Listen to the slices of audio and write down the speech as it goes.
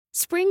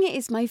Spring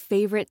is my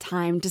favorite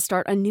time to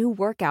start a new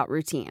workout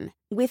routine.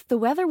 With the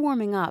weather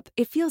warming up,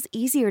 it feels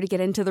easier to get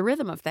into the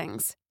rhythm of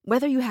things.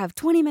 Whether you have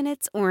 20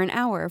 minutes or an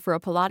hour for a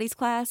Pilates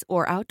class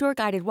or outdoor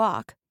guided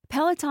walk,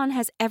 Peloton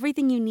has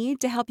everything you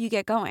need to help you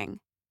get going.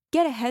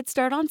 Get a head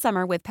start on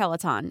summer with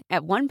Peloton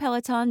at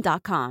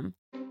onepeloton.com.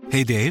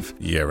 Hey, Dave.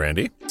 Yeah,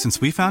 Randy.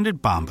 Since we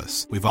founded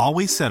Bombas, we've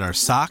always said our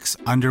socks,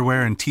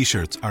 underwear, and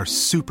T-shirts are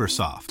super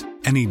soft.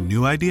 Any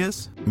new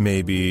ideas?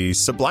 Maybe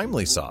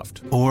sublimely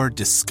soft. Or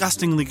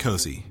disgustingly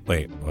cozy.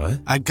 Wait,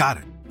 what? I got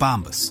it.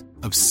 Bombas.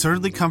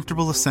 Absurdly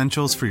comfortable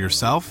essentials for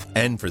yourself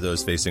and for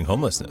those facing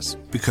homelessness.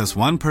 Because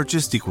one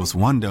purchased equals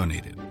one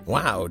donated.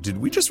 Wow, did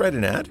we just write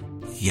an ad?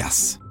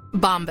 Yes.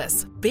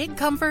 Bombas. Big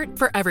comfort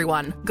for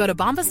everyone. Go to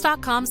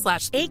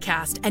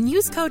bombas.com/ACAST and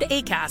use code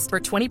ACAST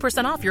for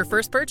 20% off your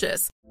first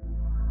purchase.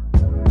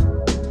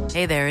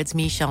 Hey there, it's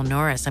Michelle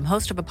Norris. I'm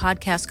host of a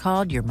podcast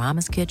called Your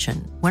Mama's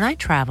Kitchen. When I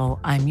travel,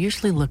 I'm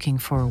usually looking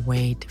for a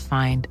way to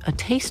find a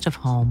taste of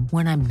home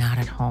when I'm not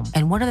at home.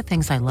 And one of the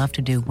things I love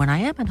to do when I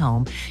am at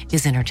home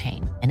is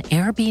entertain. And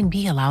Airbnb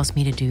allows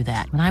me to do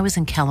that. When I was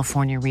in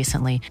California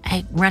recently,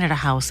 I rented a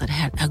house that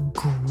had a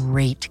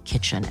great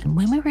kitchen. And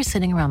when we were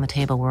sitting around the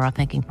table, we were all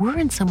thinking, we're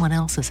in someone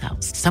else's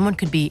house. Someone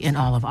could be in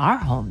all of our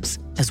homes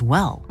as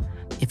well.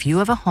 If you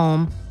have a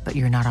home, but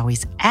you're not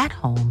always at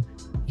home,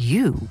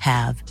 you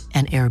have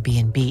an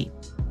Airbnb.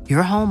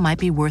 Your home might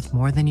be worth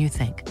more than you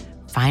think.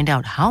 Find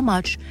out how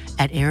much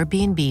at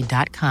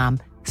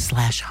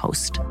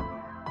airbnb.com/host.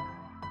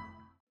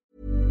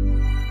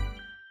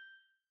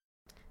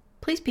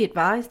 Please be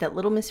advised that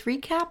Little Miss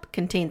Recap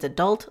contains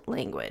adult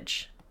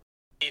language.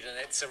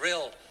 It's a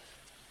real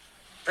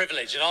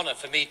privilege and honor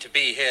for me to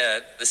be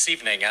here this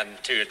evening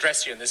and to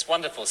address you in this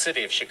wonderful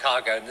city of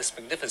Chicago in this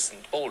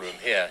magnificent ballroom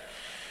here.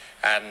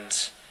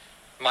 And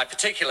my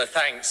particular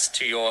thanks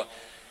to your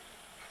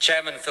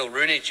Chairman Phil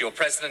Rooney, to your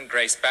President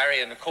Grace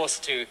Barry, and of course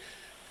to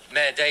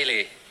Mayor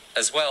Daley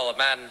as well, a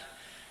man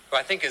who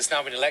I think has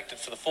now been elected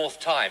for the fourth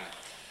time,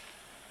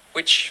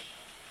 which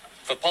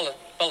for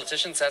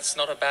politicians, that's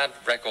not a bad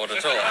record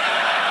at all.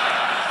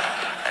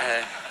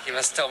 You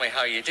must tell me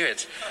how you do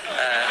it.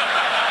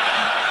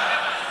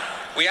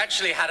 We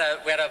actually had a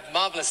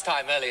marvelous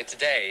time earlier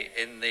today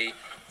in the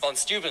von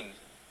Steuben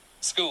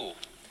School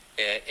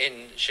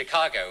in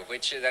Chicago,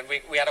 which then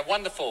we had a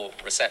wonderful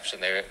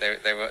reception.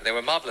 They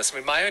were marvelous. I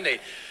mean, my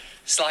only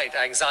slight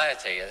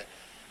anxiety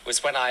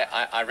was when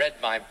I read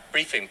my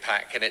briefing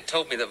pack, and it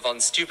told me that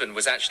von Steuben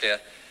was actually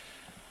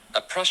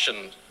a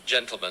Prussian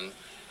gentleman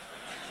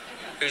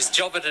whose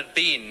job it had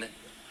been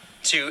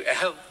to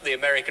help the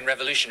American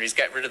revolutionaries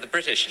get rid of the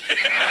British. This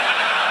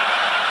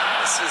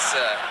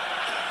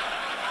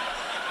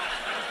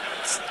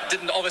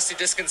didn't obviously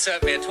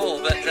disconcert me at all,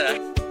 but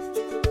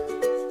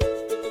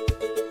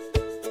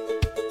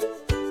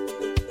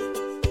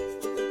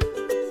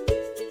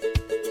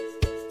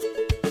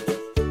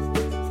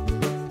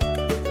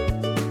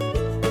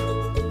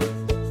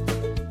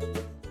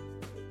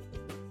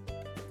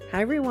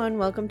Hi everyone,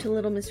 welcome to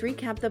Little Miss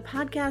Recap, the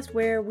podcast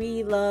where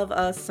we love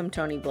us some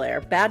Tony Blair.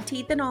 Bad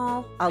teeth and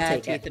all, I'll take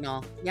it. Bad teeth and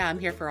all. Yeah, I'm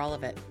here for all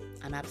of it.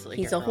 I'm absolutely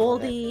He's here a for all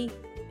of it.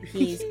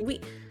 holdie.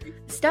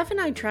 Steph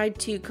and I tried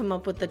to come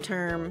up with the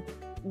term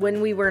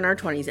when we were in our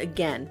 20s.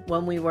 Again,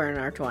 when we were in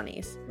our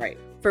 20s. Right.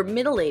 For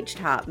middle-aged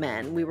hot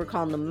men, we were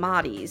calling them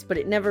moddies, but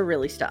it never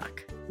really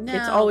stuck. No.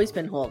 It's always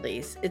been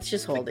holdies. It's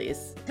just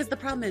holdies. Because the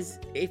problem is,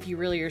 if you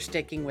really are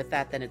sticking with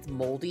that, then it's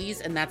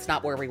moldies, and that's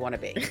not where we want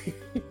to be.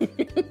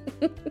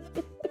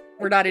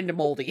 We're not into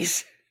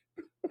moldies.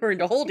 We're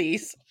into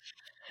holdies.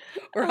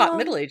 We're hot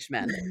middle-aged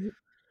men.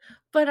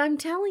 But I'm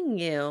telling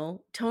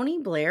you, Tony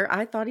Blair,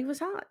 I thought he was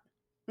hot.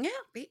 Yeah,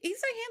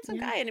 he's a handsome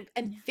guy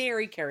and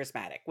very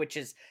charismatic, which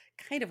is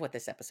kind of what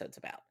this episode's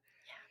about.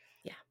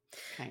 Yeah.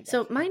 Kind of.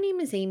 So my name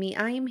is Amy.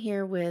 I am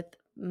here with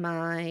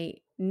my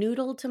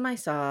noodle to my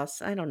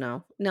sauce. I don't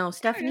know. No,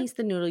 Stephanie's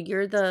the noodle.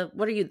 You're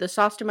what are you? The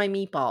sauce to my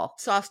meatball.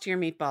 Sauce to your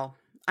meatball.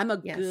 I'm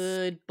a Yes.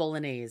 good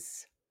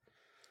bolognese.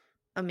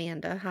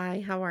 Amanda,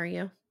 hi. How are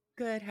you?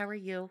 Good. How are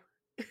you?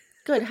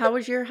 Good. How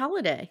was your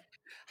holiday?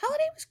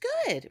 Holiday was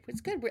good. It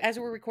was good. As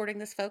we're recording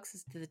this, folks,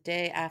 it's the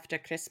day after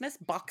Christmas,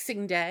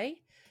 Boxing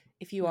Day.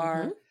 If you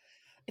are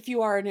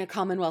in a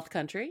Commonwealth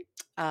country,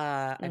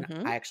 and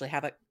I actually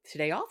have it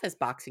today off as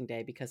Boxing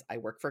Day because I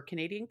work for a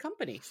Canadian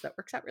company, so that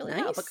works out really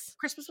well. But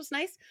Christmas was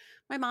nice.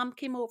 My mom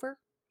came over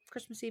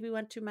Christmas Eve. We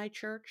went to my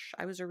church.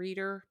 I was a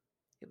reader.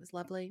 It was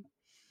lovely.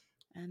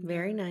 And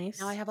Very nice.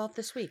 Now I have off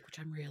this week, which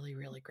I'm really,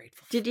 really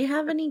grateful for. Did you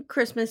have any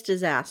Christmas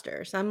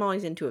disasters? I'm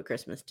always into a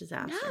Christmas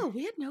disaster. No,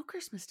 we had no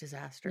Christmas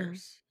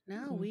disasters.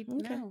 No, we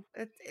Okay. no.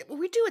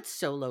 We do it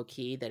so low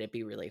key that it'd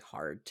be really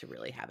hard to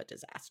really have a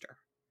disaster.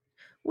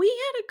 We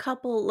had a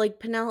couple, like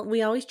Penelope.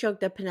 We always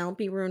joke that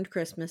Penelope ruined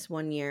Christmas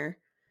one year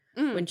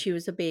when she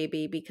was a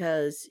baby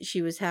because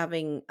she was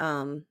having,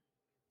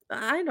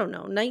 I don't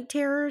know, night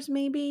terrors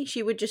maybe.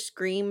 She would just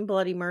scream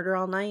bloody murder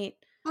all night.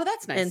 Oh,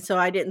 that's nice. And so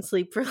I didn't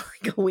sleep for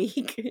like a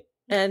week.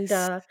 And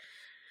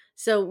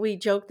So we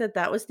joked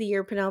that was the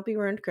year Penelope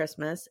ruined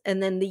Christmas.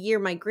 And then the year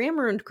my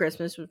grandma ruined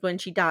Christmas was when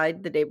she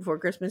died the day before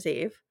Christmas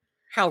Eve.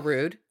 How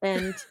rude.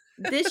 And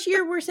this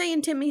year we're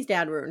saying Timmy's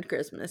dad ruined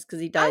Christmas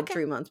because he died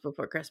 3 months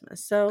before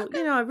Christmas. So,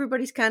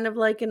 everybody's kind of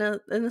like in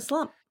a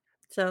slump.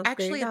 So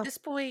actually, at this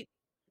point,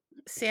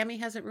 Sammy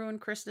hasn't ruined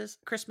Christmas,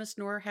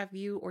 nor have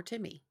you or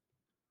Timmy.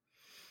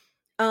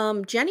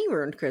 Jenny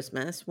ruined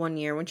Christmas one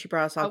year when she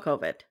brought us all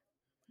COVID.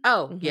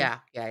 Oh, yeah.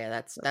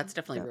 That's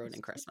definitely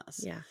ruining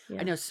Christmas. Yeah.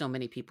 I know so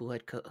many people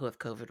who have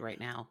COVID right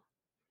now.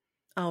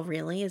 Oh,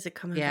 really? Is it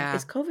coming back?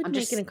 Is COVID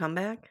making a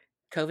comeback?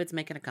 COVID's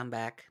making a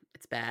comeback.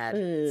 It's bad.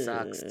 It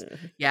sucks.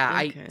 Yeah,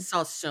 okay. I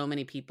saw so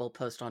many people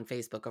post on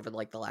Facebook over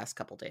the last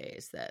couple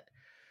days that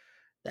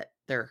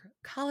their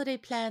holiday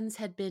plans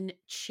had been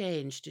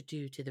changed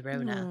due to the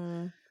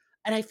Rona.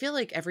 And I feel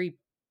like every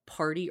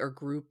party or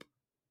group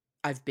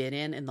I've been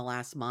in the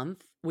last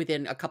month,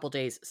 within a couple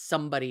days,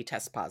 somebody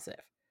tests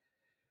positive.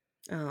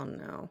 Oh,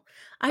 no.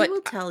 I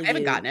will tell you. I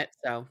haven't gotten it,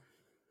 so.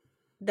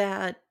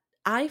 That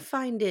I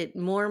find it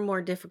more and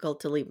more difficult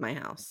to leave my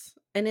house.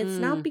 And it's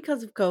not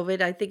because of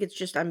COVID. I think it's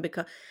just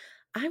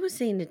I was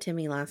saying to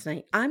Timmy last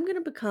night, I'm going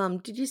to become,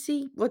 did you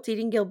see What's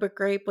Eating Gilbert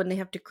Grape when they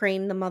have to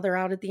crane the mother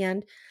out at the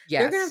end?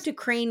 Yes. They're going to have to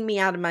crane me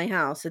out of my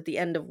house at the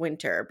end of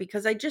winter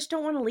because I just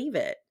don't want to leave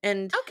it.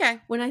 And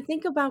when I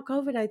think about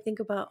COVID, I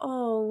think about,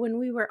 when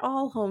we were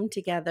all home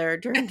together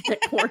during that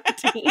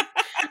quarantine.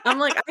 I'm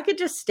like, I could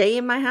just stay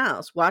in my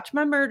house, watch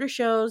my murder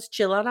shows,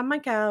 chill out on my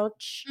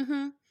couch.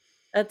 Mm-hmm.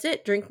 That's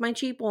it. Drink my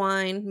cheap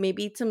wine,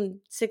 maybe eat some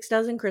 6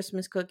 dozen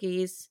Christmas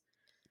cookies.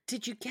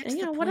 Did you get to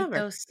the point,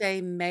 though,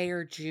 say May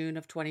or June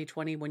of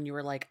 2020 when you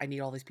were like, I need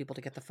all these people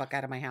to get the fuck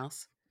out of my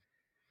house?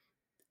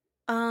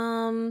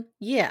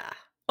 Yeah.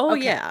 Oh,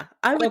 yeah.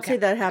 I would say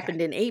that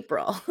happened in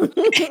April. I was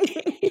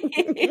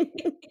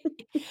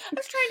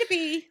trying to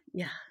be.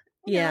 Yeah.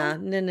 Yeah.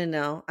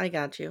 No. I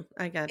got you.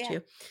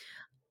 You.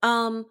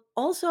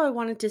 Also, I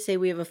wanted to say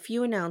we have a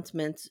few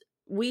announcements.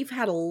 We've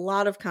had a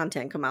lot of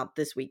content come out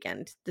this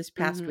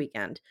past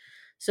weekend.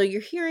 So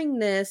you're hearing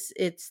this,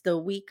 it's the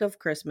week of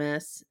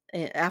Christmas,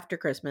 after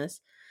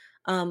Christmas.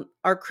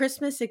 Our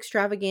Christmas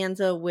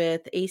extravaganza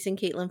with Ace and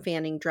Caitlin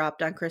Fanning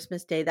dropped on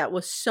Christmas Day. That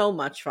was so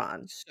much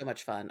fun. So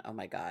much fun. Oh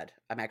my God.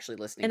 I'm actually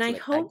listening to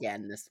it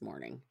again this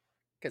morning.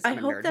 I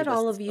hope that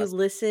all of you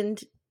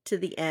listened to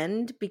the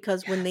end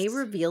because when they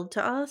revealed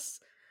to us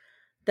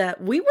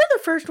that we were the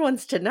first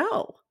ones to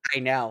know. I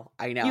know.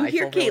 You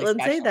hear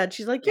Caitlin say that.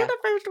 She's like, you're the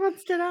first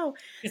ones to know.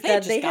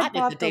 That they had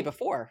bought it the day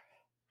before.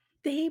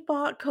 They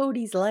bought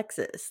Cody's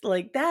Lexus.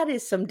 Like, that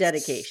is some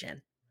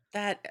dedication.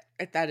 That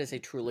is a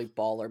truly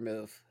baller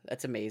move.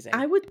 That's amazing.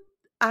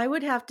 I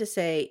would have to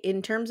say,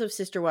 in terms of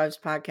Sister Wives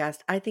podcast,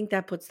 I think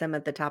that puts them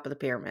at the top of the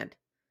pyramid.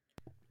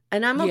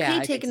 And I'm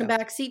okay taking a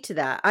back seat to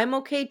that. I'm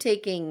okay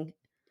taking,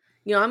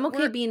 I'm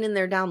okay being in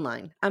their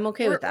downline. I'm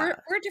okay with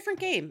that. We're a different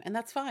game, and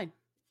that's fine.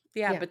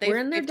 Yeah, but we're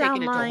in their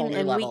downline,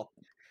 and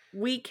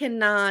we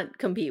cannot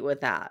compete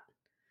with that.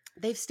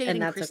 They've stayed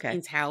in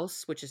Christine's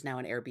house, which is now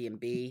an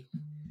Airbnb.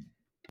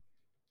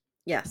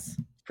 Yes.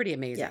 Pretty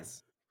amazing.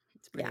 Yes.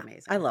 It's pretty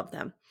amazing. I love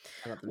them.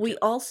 We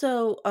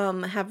also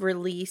have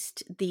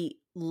released the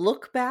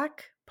Look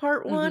Back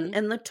Part 1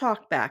 and the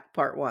Talk Back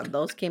Part 1.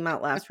 Those came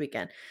out last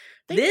weekend.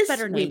 This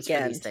better names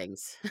for these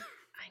things.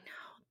 I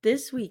know.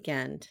 This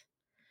weekend,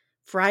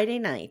 Friday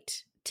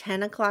night,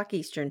 10 o'clock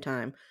Eastern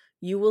time,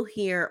 you will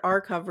hear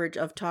our coverage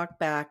of Talk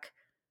Back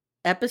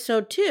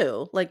Episode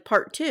 2, like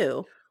Part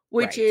 2,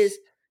 which is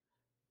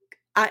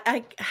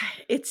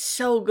it's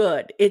so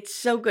good. It's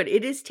so good.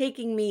 It is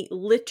taking me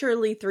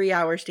literally 3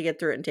 hours to get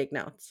through it and take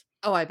notes.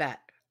 Oh, I bet.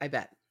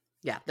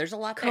 Yeah, there's a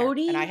lot there.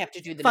 Cody and I have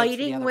to do the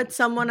fighting with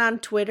someone on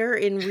Twitter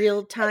in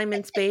real time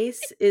and space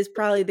is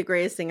probably the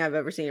greatest thing I've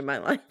ever seen in my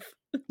life.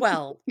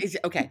 Well,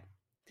 okay.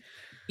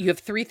 You have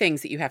 3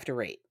 things that you have to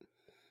rate.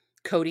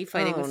 Cody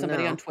fighting with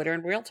somebody on Twitter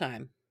in real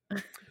time.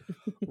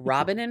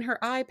 Robin and her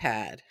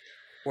iPad,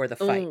 or the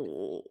fight.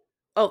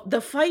 Oh, the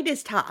fight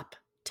is top.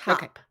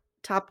 Okay.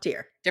 Top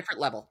tier. Different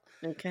level.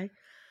 Okay.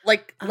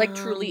 Like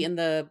truly in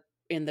the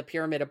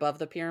pyramid above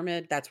the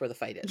pyramid, that's where the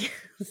fight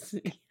is.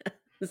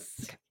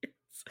 Yes.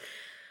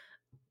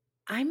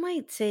 I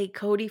might say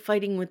Cody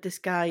fighting with this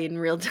guy in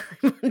real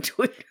time on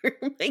Twitter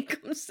might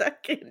come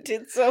second.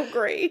 It's so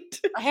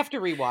great. I have to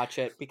rewatch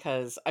it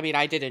because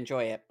I did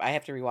enjoy it. I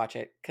have to rewatch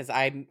it because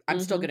I'm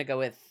still gonna go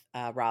with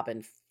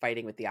Robin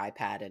fighting with the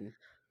iPad and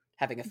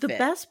having a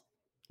fit.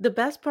 The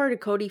best part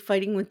of Cody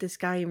fighting with this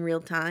guy in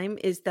real time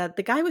is that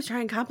the guy was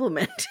trying to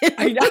compliment him.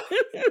 I know.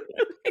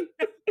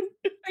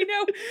 I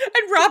know.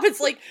 And Robin's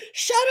like,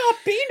 shut up,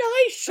 be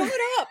nice, shut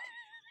up.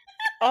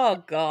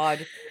 Oh,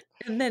 God.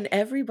 And then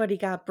everybody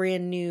got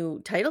brand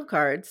new title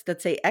cards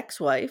that say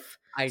ex-wife.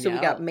 I know. So we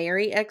got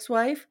Mary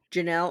ex-wife,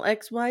 Janelle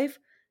ex-wife,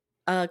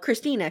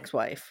 Christine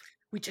ex-wife.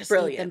 We just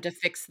need them to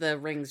fix the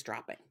rings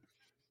dropping.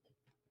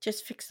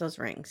 Just fix those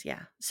rings,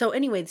 yeah. So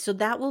anyway,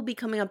 that will be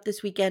coming up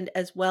this weekend,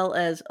 as well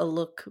as a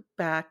look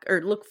back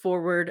or look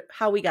forward,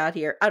 how we got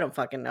here. I don't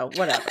fucking know.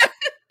 Whatever.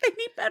 They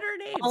need better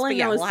names. All I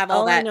know is we'll have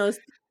all that.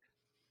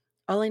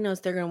 All I know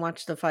is they're going to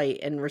watch the fight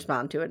and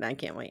respond to it, and I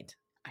can't wait.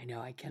 I know.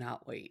 I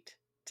cannot wait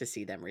to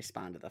see them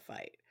respond to the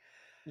fight.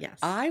 Yes.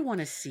 I want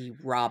to see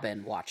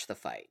Robin watch the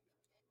fight.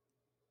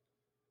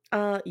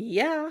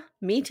 Yeah,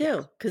 me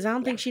too. Because I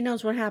don't think she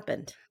knows what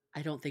happened.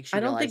 I don't think she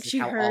realizes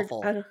how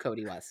awful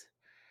Cody was.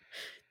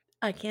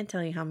 I can't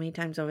tell you how many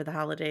times over the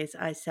holidays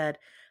I said,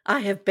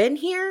 I have been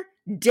here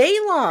day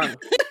long, in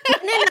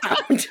and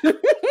out.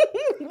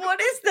 What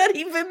does that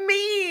even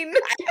mean?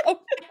 I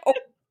don't know.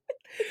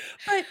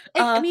 But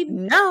I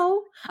mean,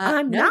 no,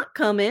 I'm not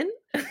coming.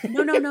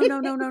 No.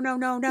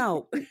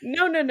 No.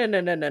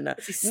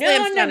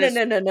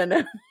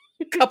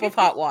 Cup of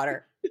hot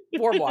water,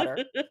 warm water.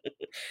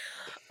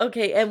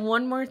 Okay, and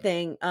one more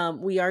thing.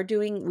 We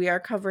are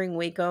covering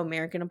Waco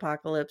American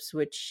Apocalypse,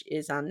 which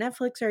is on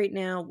Netflix right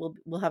now.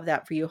 We'll have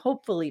that for you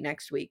hopefully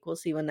next week. We'll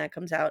see when that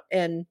comes out.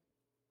 And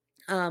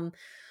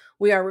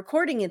we are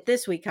recording it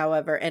this week,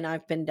 however, and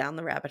I've been down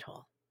the rabbit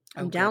hole.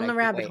 I'm down the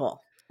rabbit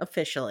hole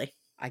officially.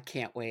 I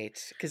can't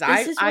wait because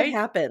this is what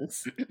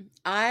happens.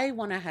 I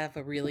want to have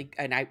a really,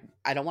 and I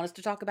don't want us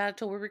to talk about it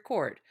till we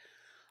record.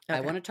 Okay.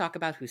 I want to talk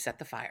about who set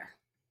the fire.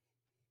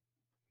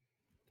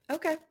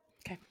 Okay.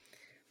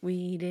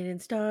 We didn't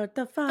start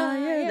the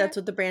fire. That's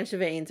what the Branch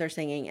Davidians are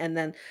singing. And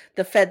then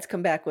the feds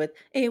come back with,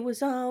 it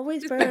was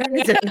always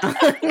burning.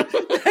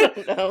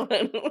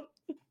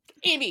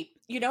 Amy,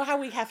 you know how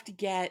we have to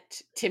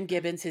get Tim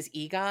Gibbons his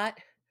EGOT?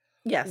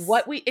 Yes.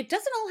 It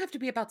doesn't all have to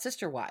be about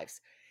Sister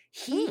Wives.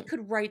 He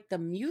could write the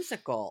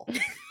musical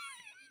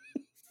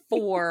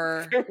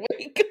for Waco.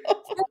 He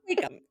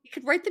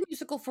could write the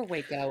musical for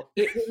Waco.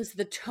 It was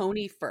the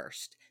Tony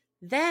first.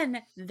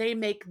 Then they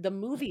make the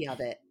movie of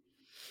it.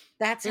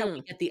 That's how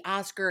we get the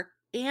Oscar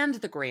and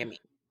the Grammy.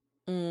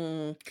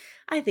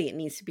 I think it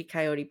needs to be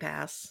Coyote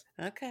Pass.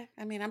 Okay.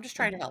 I mean, I'm just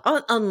trying to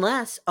help.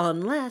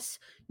 Unless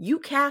you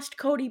cast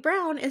Cody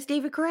Brown as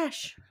David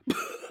Koresh.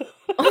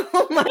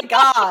 Oh my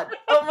God.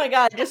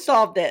 I just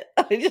solved it.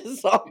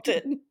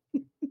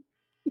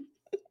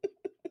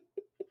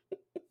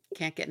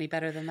 Can't get any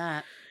better than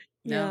that.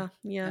 No.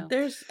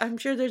 I'm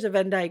sure there's a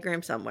Venn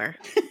diagram somewhere.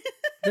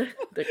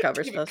 The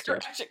cover's supposed to.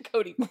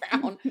 Cody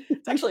Brown.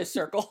 It's actually a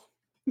circle.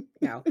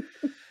 No.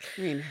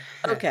 I mean,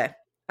 okay.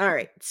 All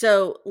right.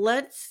 So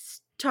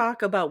let's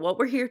talk about what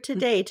we're here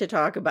today to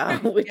talk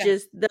about, which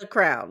is The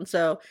Crown.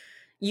 So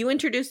you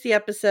introduced the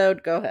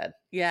episode. Go ahead.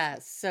 Yeah.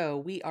 So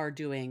we are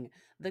doing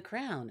The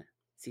Crown,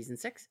 season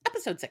 6,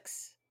 episode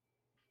 6.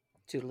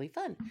 Totally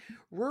fun.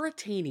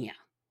 Ruritania.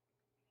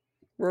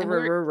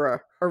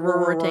 Ruritania.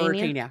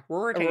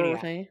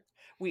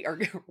 We are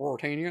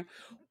Ruritania.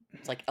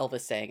 It's like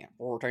Elvis saying it.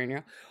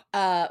 Ruritania.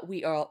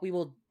 We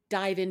will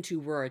dive into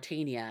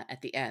Ruritania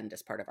at the end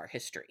as part of our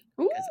history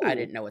because I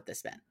didn't know what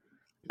this meant.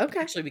 Okay.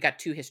 Actually, we got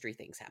 2 history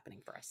things happening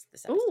for us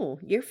this episode. Ooh,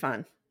 you're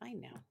fun. I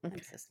know. Okay.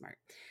 I'm so smart.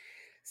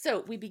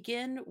 So we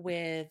begin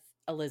with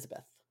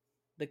Elizabeth,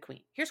 the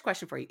Queen. Here's a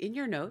question for you. In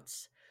your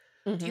notes,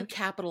 do you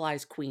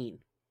capitalize Queen?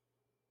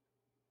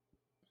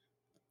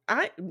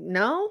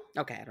 No.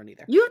 Okay, I don't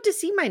either. You have to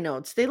see my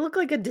notes. They look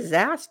like a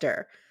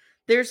disaster.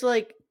 There's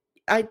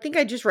I think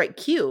I just write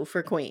Q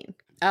for Queen.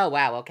 Oh,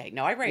 wow. Okay.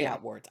 No, I write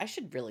out words. I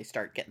should really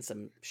start getting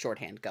some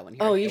shorthand going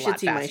here. Oh, you should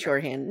see my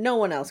shorthand. No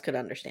one else could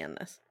understand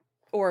this.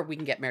 Or we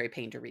can get Mary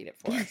Payne to read it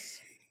for us.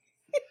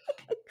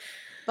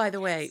 By the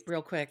way,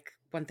 real quick,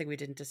 one thing we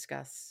didn't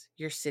discuss,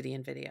 your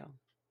Sidian video.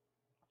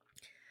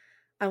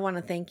 I want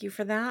to thank you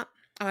for that.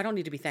 Oh, I don't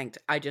need to be thanked.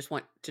 I just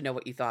want to know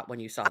what you thought when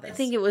you saw this. I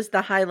think it was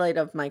the highlight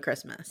of my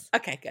Christmas.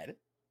 Okay, good.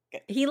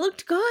 He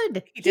looked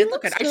good. He did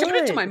look good. I showed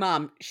it to my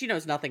mom. She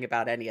knows nothing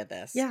about any of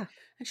this. Yeah.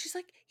 And she's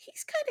like,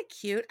 he's kind of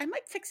cute. I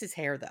might fix his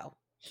hair, though.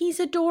 He's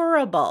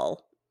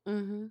adorable.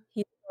 Mm-hmm.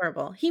 He's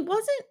adorable.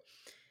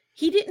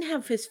 He didn't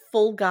have his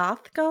full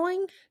goth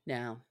going.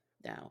 No.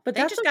 But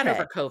they just got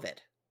over COVID.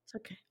 It's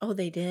okay. Oh,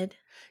 they did?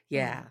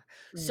 Yeah.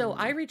 So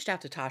I reached out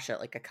to Tasha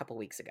like a couple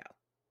weeks ago.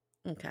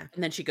 Okay.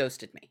 And then she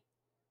ghosted me.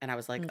 And I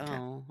was like,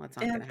 oh, that's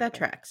not going to happen. That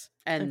tracks.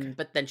 And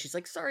But then she's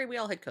like, sorry, we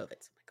all had COVID.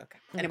 So I'm like, okay.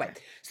 Anyway,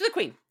 so the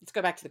Queen. Let's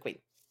go back to the Queen.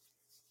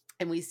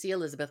 And we see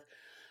Elizabeth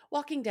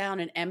walking down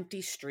an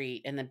empty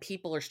street, and then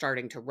people are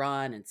starting to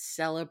run and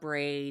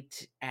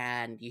celebrate.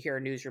 And you hear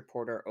a news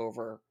reporter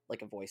over,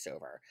 like a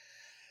voiceover,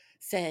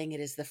 saying it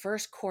is the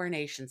first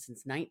coronation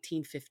since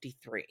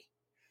 1953.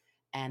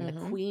 And the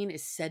Queen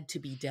is said to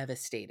be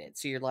devastated.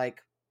 So you're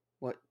like,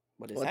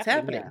 what's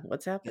happening?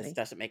 What's happening? This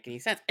doesn't make any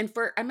sense. And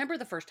I remember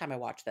the first time I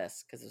watched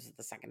this, because this was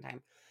the second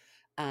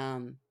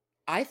time,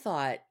 I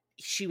thought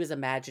she was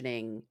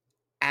imagining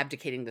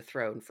abdicating the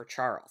throne for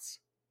Charles.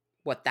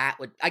 What that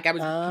would, like, I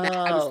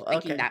was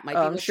thinking that might be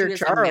I'm what sure she was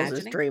Charles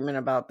imagining. is dreaming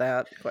about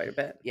that quite a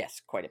bit.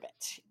 Yes, quite a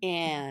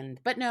bit.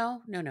 But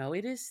no,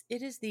 it is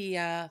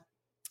the,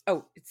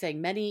 it's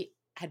saying many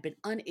had been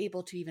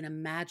unable to even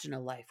imagine a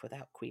life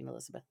without Queen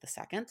Elizabeth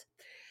II.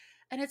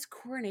 And it's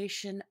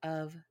coronation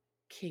of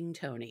King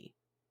Tony.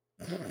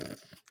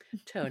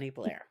 Tony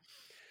Blair.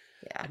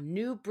 Yeah.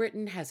 New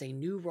Britain has a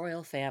new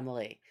royal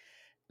family.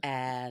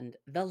 And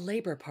the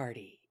Labour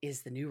Party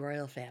is the new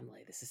royal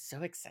family. This is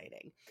so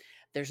exciting.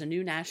 There's a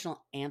new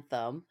national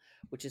anthem,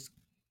 which is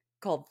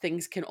called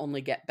Things Can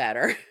Only Get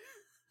Better.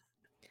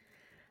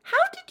 How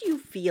did you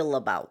feel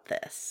about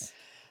this?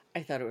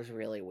 I thought it was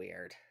really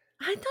weird.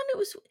 I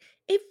thought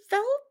it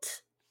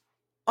felt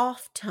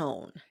off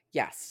tone.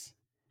 Yes.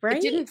 Right?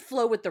 It didn't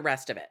flow with the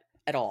rest of it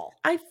at all.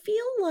 I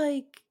feel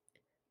like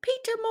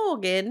Peter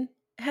Morgan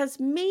has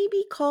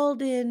maybe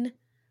called in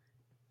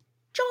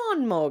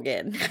John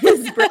Morgan,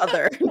 his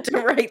brother, to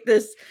write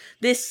this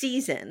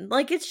season.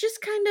 Like, it's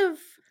just kind of...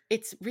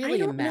 It's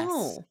really a mess.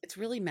 Know. It's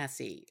really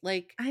messy.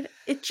 Like,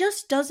 it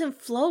just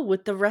doesn't flow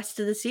with the rest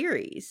of the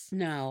series.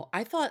 No,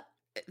 I thought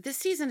this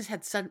season has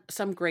had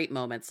some great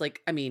moments.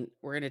 Like, I mean,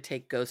 we're going to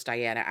take Ghost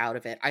Diana out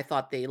of it. I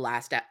thought the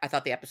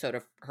episode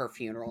of her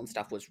funeral and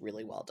stuff was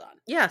really well done.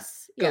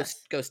 Yes.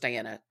 Ghost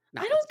Diana.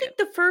 I don't think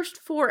the first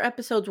 4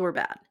 episodes were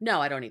bad. No,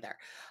 I don't either.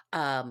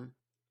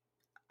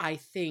 I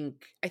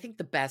think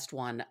the best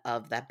one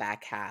of that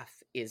back half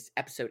is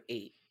episode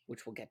 8,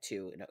 which we'll get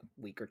to in a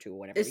week or two or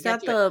whatever. Is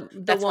that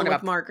the one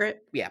with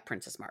Margaret? Yeah,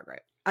 Princess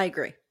Margaret. I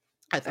agree.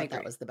 I thought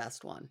that was the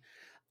best one.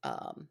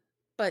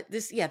 But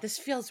this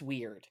feels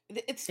weird.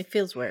 It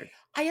feels weird.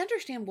 I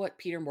understand what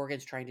Peter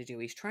Morgan's trying to do.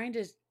 He's trying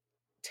to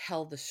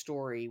tell the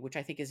story, which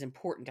I think is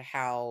important to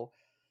how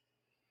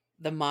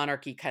the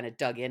monarchy kind of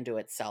dug into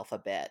itself a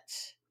bit.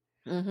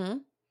 Mm-hmm.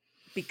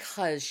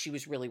 Because she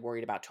was really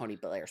worried about Tony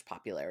Blair's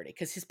popularity.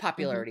 Because his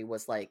popularity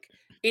was like,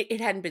 it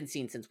hadn't been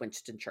seen since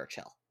Winston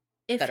Churchill.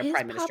 If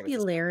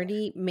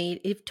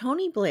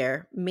Tony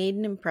Blair made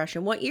an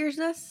impression, what year is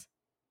this?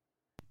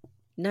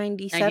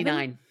 97?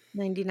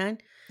 99?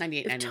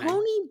 98, if 99.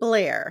 Tony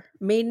Blair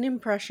made an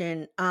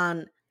impression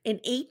on an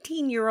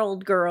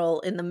 18-year-old girl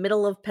in the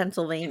middle of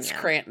Pennsylvania. It's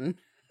Scranton.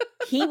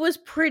 He was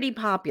pretty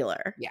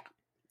popular. Yeah.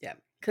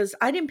 Because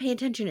I didn't pay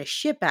attention to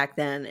shit back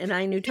then, and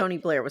I knew Tony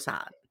Blair was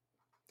hot.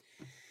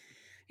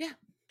 Yeah.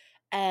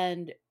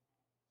 And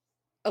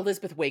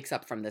Elizabeth wakes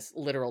up from this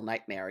literal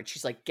nightmare, and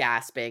she's like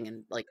gasping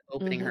and like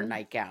opening her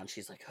nightgown.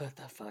 She's like, what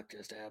the fuck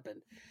just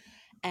happened?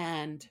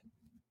 And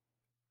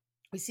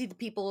we see the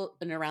people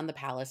in and around the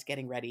palace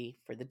getting ready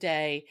for the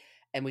day,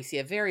 and we see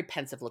a very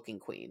pensive looking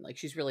queen. Like,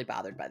 she's really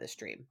bothered by this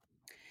dream.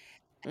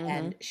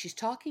 And she's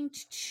talking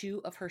to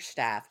 2 of her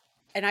staff,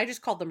 and I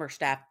just called them her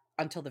staff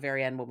until the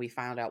very end when we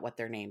found out what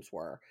their names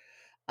were.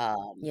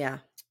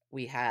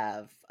 We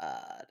have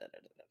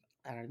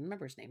I don't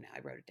remember his name now.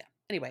 I wrote it down.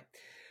 Anyway,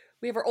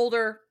 we have her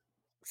older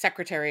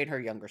secretary and her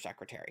younger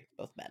secretary,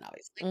 both men,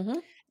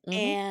 obviously.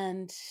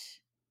 And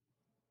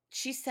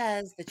she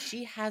says that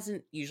she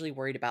hasn't usually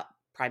worried about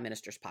prime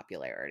minister's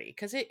popularity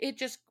because it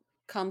just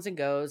comes and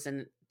goes,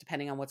 and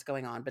depending on what's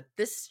going on. But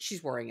this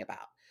she's worrying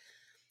about.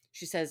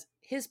 She says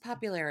his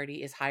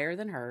popularity is higher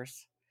than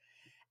hers.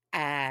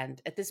 And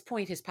at this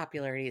point, his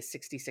popularity is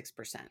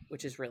 66%,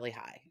 which is really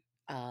high.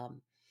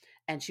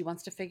 And she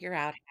wants to figure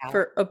out how...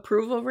 For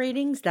approval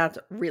ratings, that's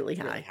really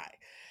high. Really high.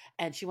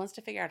 And she wants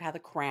to figure out how the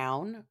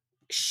crown,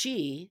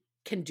 she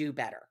can do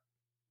better.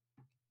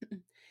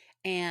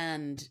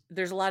 And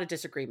there's a lot of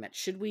disagreement.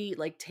 Should we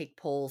like take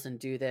polls and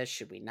do this?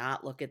 Should we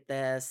not look at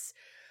this?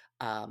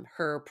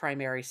 Her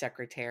primary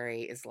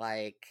secretary is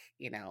like,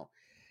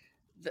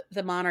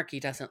 the monarchy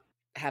doesn't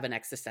have an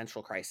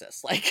existential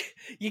crisis. Like,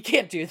 you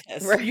can't do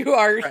this. Right. You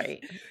are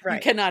right. You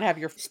cannot have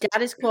your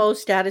status quo.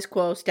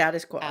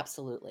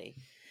 Absolutely.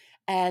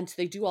 And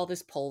they do all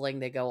this polling.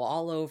 They go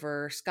all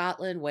over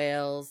Scotland,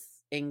 Wales,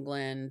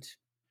 England,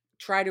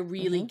 try to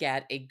really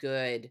get a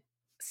good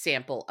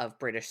sample of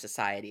British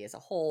society as a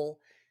whole.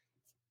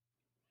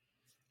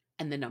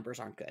 And the numbers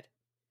aren't good.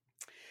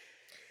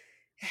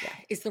 Yeah.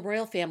 Is the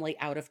royal family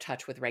out of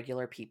touch with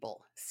regular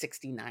people?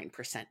 69%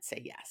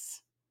 say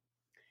yes.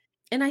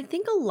 And I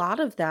think a lot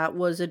of that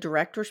was a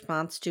direct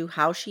response to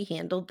how she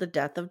handled the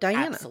death of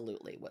Diana.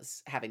 Absolutely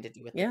was having to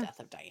do with the death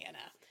of Diana.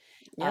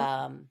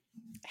 Yeah.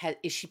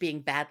 Is she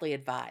being badly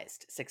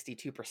advised?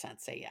 62%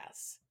 say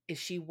yes. Is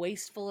she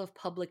wasteful of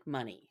public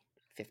money?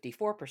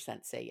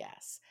 54% say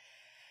yes.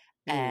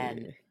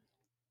 And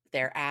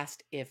they're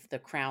asked if the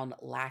crown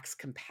lacks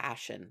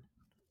compassion.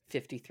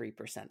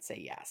 53%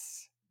 say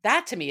yes.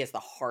 That to me is the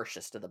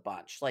harshest of the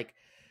bunch. Like,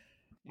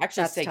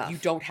 actually say you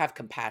don't have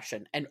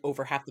compassion, and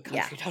over half the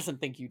country doesn't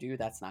think you do.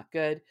 That's not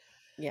good.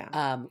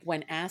 Yeah.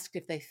 When asked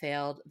if they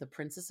failed the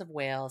Princess of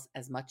Wales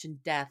as much in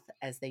death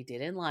as they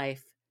did in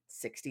life,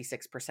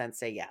 66%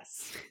 say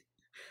yes.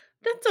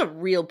 That's a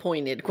real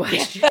pointed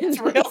question. Yeah, that's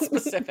real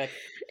specific.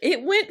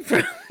 It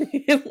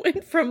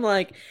went from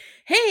like,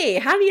 hey,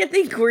 how do you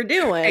think we're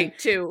doing? Hey,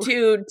 to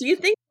do you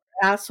think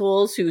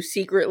assholes who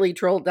secretly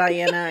trolled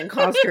Diana and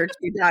caused her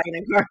to die in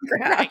a car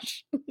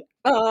crash?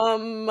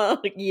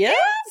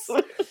 Yes.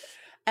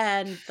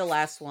 And the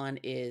last one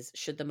is,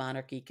 should the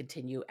monarchy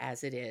continue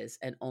as it is?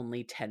 And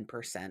only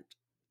 10%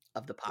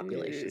 of the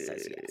population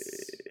says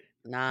yes.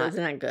 That's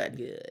not good.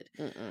 Good.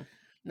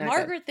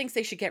 Margaret thinks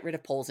they should get rid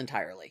of polls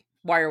entirely.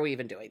 Why are we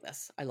even doing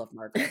this? I love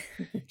Margaret.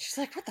 She's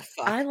like, what the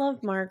fuck? I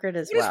love Margaret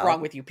as well. What is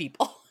wrong with you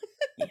people?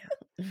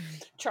 Yeah.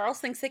 Charles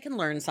thinks they can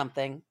learn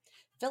something.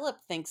 Philip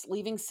thinks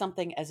leaving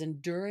something as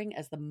enduring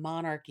as the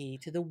monarchy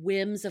to the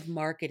whims of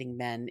marketing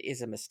men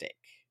is a mistake.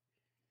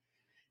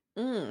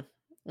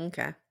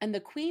 Okay. And the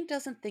Queen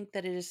doesn't think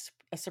that it is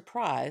a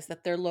surprise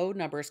that their low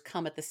numbers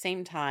come at the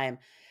same time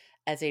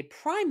as a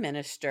prime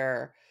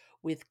minister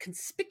with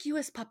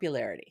conspicuous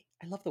popularity.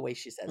 I love the way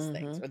she says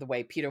things, or the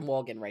way Peter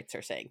Morgan writes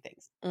her saying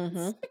things.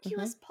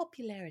 Conspicuous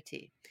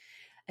popularity.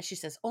 As she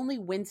says, only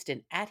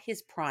Winston at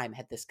his prime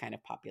had this kind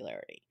of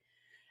popularity.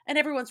 And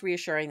everyone's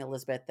reassuring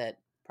Elizabeth that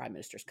prime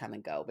ministers come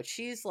and go. But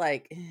she's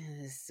like,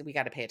 we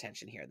got to pay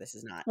attention here. This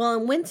is not. Well,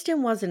 and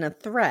Winston wasn't a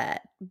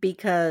threat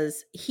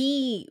because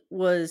he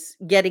was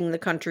getting the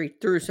country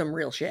through some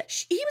real shit.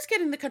 He was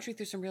getting the country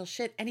through some real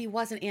shit, and he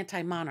was an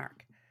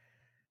anti-monarch.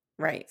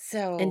 Right.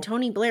 So, and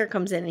Tony Blair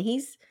comes in and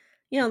he's,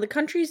 the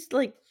country's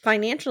like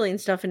financially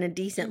and stuff in a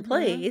decent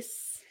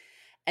place.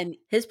 And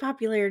his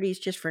popularity is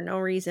just for no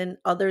reason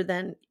other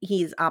than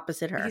he's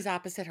opposite her. He's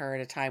opposite her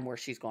at a time where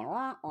she's going,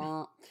 wah,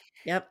 wah.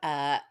 Yep.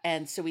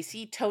 And so we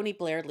see Tony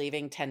Blair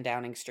leaving 10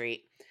 Downing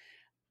Street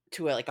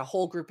to a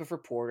whole group of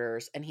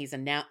reporters. And he's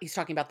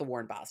talking about the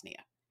war in Bosnia.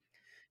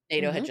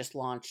 NATO had just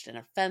launched an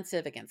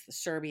offensive against the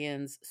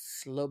Serbians.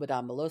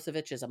 Slobodan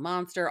Milosevic is a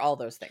monster, all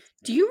those things.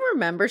 Do you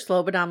remember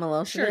Slobodan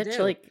Milosevic?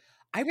 Sure do.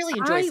 I really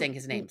enjoy saying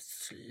his name,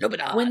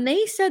 Slobodan. When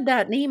they said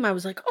that name, I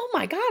was like, oh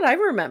my God, I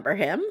remember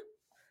him.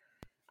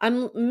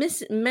 I'm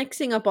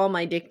mixing up all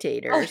my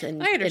dictators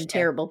and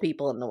terrible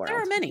people in the world. There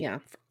are many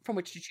from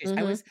which to choose.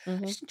 I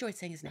just enjoyed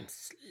saying his name,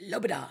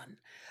 Slobodan.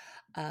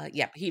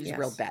 He was a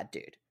real bad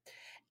dude.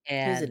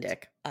 And he was a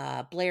dick.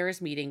 Blair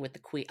is meeting with the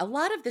Queen. A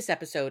lot of this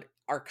episode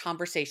are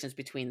conversations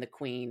between the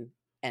Queen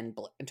and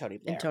Tony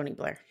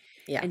Blair.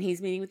 Yeah. And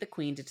he's meeting with the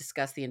Queen to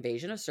discuss the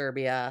invasion of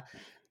Serbia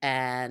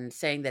and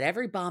saying that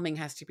every bombing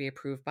has to be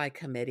approved by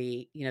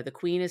committee. The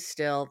Queen is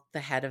still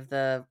the head of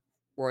the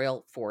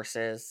royal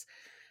forces.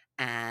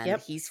 And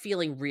he's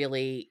feeling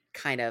really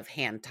kind of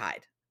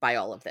hand-tied by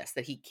all of this,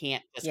 that he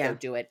can't just go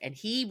do it. And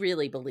he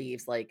really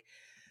believes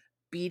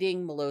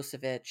beating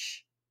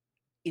Milosevic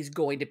is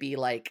going to be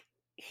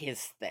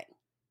his thing.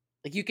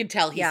 You can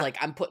tell he's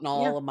I'm putting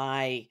all of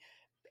my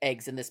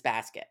eggs in this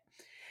basket.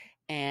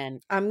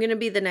 And I'm going to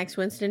be the next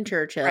Winston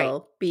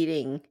Churchill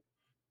dealing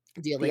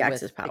the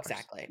Axis powers.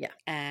 Exactly. Yeah.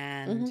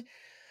 And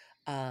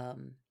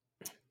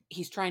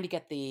he's trying to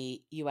get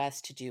the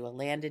U.S. to do a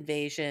land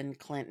invasion.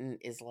 Clinton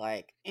is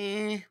like,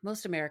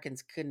 most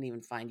Americans couldn't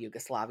even find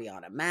Yugoslavia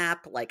on a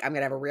map. I'm going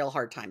to have a real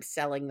hard time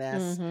selling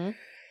this.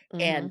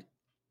 And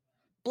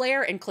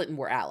Blair and Clinton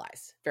were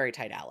allies, very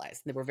tight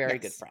allies. They were very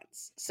good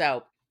friends.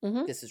 So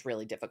this is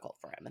really difficult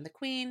for him. And the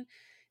Queen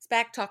is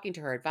back talking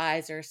to her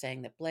advisor,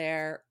 saying that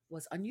Blair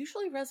was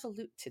unusually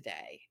resolute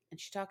today. And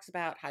she talks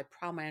about how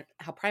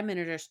prime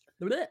ministers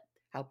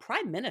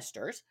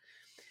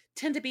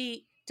tend to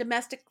be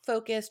domestic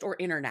focused or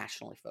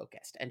internationally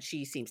focused. And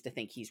she seems to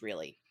think he's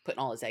really putting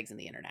all his eggs in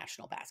the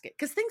international basket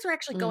because things are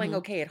actually going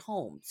okay at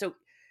home. So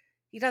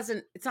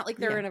it's not like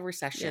they're in a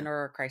recession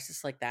or a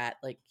crisis like that.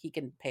 He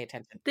can pay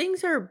attention.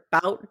 Things are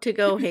about to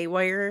go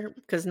haywire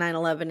because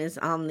 9/11 is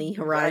on the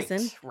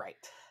horizon. Right.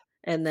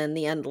 And then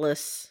the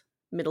endless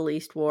Middle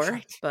East war.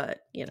 Right.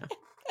 But, And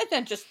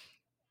then just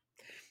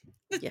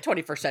the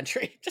 21st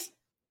century. Just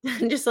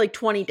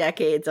 20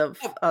 decades of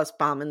us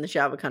bombing the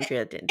Java country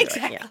that didn't do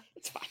it. Yeah.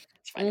 It's fine.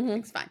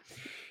 It's fine.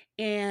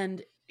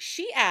 And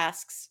she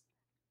asks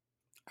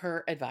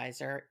her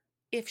advisor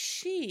if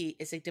she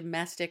is a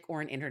domestic or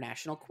an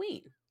international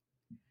queen.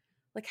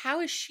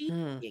 How is she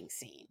being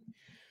seen?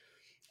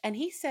 And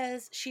he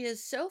says she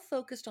is so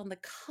focused on the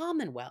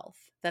Commonwealth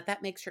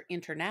that makes her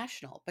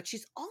international, but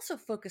she's also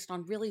focused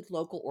on really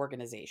local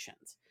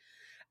organizations.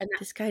 And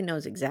this guy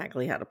knows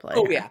exactly how to play.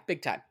 Oh, yeah,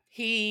 big time.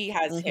 He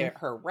has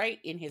her right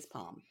in his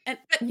palm. And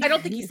I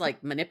don't think he's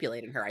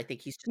manipulating her. I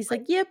think he's just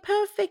you're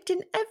perfect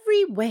in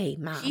every way,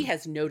 Mom. He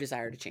has no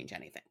desire to change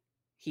anything.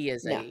 He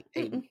is a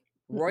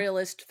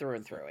royalist through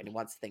and through, and he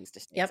wants things to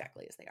stay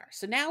exactly as they are.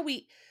 So now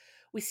we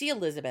see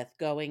Elizabeth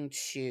going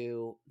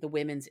to the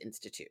Women's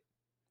Institute.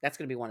 That's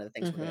going to be one of the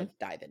things we're going to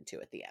dive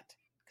into at the end,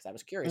 because I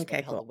was curious what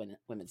the hell the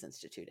Women's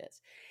Institute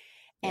is.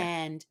 Yeah.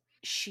 And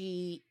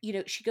she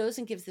goes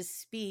and gives this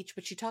speech,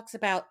 but she talks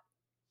about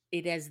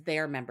it as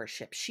their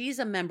membership. She's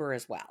a member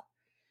as well.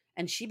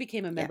 And she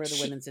became a member of the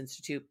Women's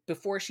Institute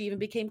before she even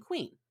became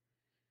queen.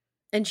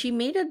 And she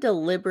made a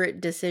deliberate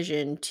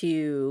decision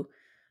to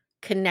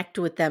connect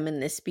with them in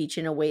this speech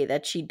in a way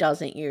that she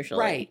doesn't usually.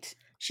 Right.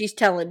 She's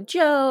telling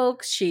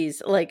jokes.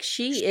 She's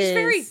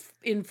very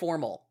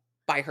informal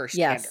by her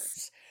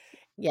standards.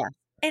 Yeah.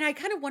 And I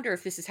kind of wonder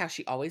if this is how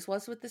she always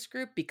was with this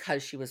group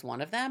because she was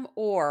one of them,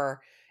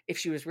 or if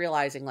she was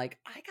realizing I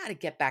got to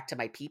get back to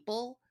my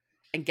people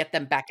and get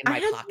them back in my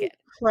pocket.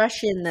 The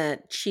impression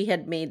that she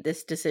had made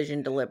this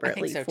decision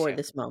deliberately for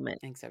this moment.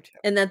 I think so too.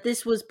 And that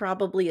this was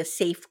probably a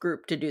safe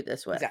group to do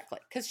this with. Exactly.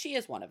 Because she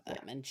is one of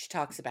them. And she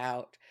talks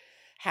about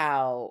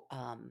how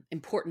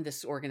important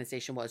this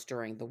organization was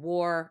during the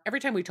war. Every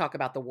time we talk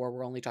about the war,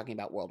 we're only talking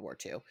about World War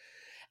II.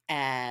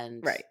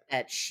 And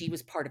that she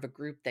was part of a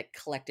group that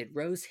collected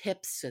rose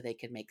hips so they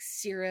could make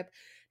syrup.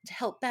 to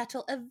help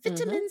battle a Mhm.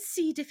 vitamin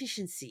C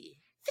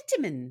deficiency.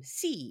 Vitamin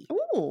C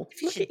Oh,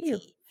 look at you.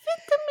 deficiency.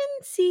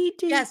 Vitamin C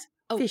Yes.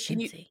 Oh, can you?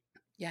 deficiency.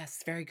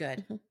 Yes, very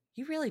good. Mhm.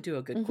 You really do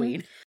a good Mhm.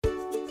 queen.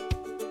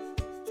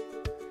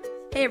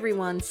 Hey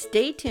everyone,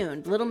 stay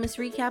tuned. Little Miss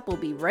Recap will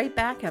be right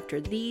back after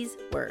these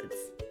words.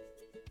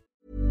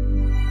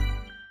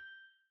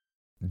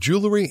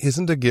 Jewelry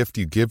isn't a gift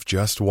you give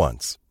just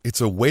once.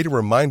 It's a way to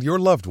remind your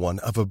loved one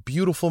of a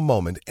beautiful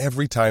moment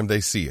every time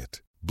they see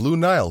it. Blue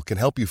Nile can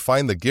help you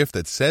find the gift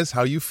that says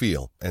how you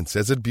feel and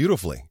says it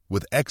beautifully,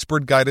 with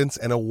expert guidance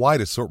and a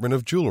wide assortment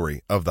of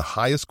jewelry of the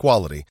highest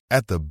quality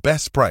at the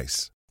best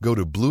price. Go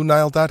to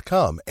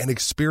BlueNile.com and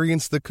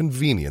experience the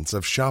convenience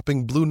of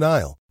shopping Blue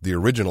Nile, the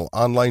original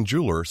online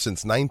jeweler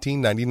since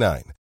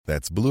 1999.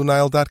 That's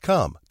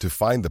BlueNile.com to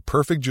find the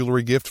perfect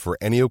jewelry gift for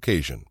any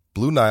occasion.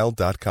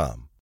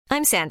 BlueNile.com.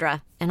 I'm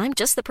Sandra, and I'm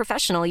just the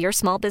professional your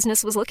small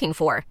business was looking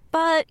for.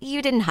 But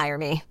you didn't hire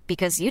me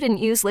because you didn't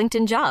use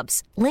LinkedIn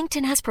Jobs.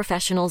 LinkedIn has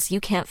professionals you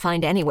can't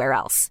find anywhere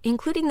else,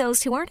 including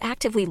those who aren't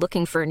actively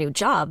looking for a new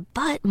job,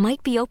 but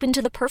might be open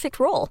to the perfect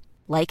role,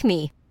 like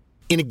me.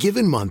 In a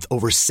given month,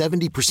 over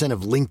 70%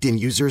 of LinkedIn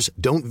users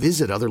don't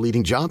visit other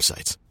leading job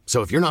sites.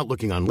 So if you're not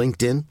looking on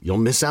LinkedIn, you'll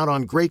miss out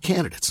on great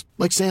candidates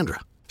like Sandra.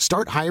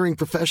 Start hiring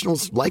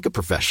professionals like a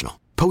professional.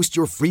 Post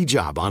your free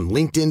job on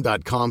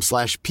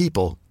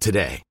linkedin.com/people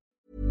today.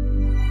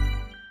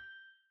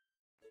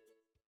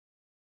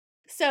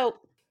 So,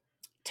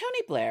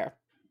 Tony Blair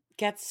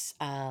gets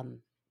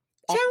Tony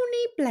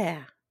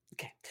Blair.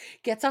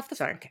 gets off the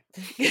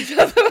gets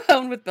off the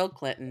phone with Bill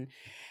Clinton,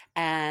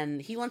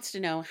 and he wants to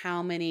know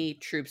how many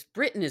troops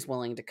Britain is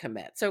willing to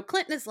commit. So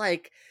Clinton is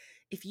like,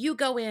 if you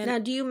go in Now,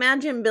 do you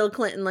imagine Bill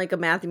Clinton like a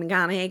Matthew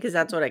McConaughey? Because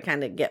that's what I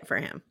kind of get for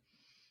him.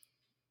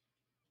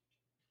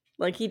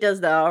 Like he does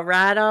the all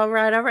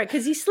right,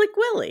 because he's Slick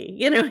Willie.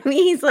 You know what I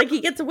mean? He's like,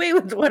 he gets away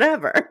with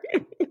whatever.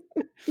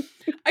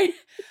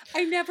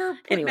 I never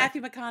put Anyway.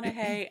 Matthew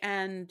McConaughey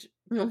and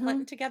Bill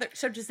Clinton together.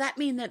 So does that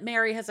mean that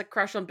Mary has a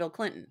crush on Bill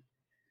Clinton?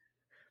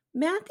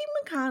 Matthew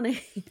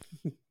McConaughey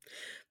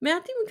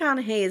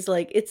is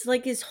like, it's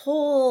like his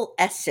whole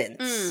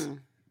essence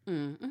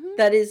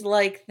that is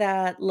like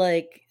that,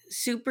 like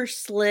super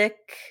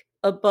slick,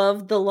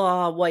 above the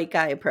law white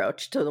guy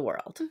approach to the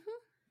world.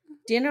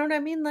 Do you know what I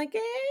mean? Like,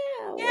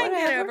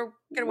 whatever.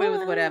 Get away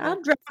with whatever.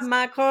 I'll drive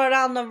my car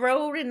down the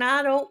road and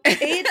I don't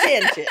pay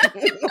attention.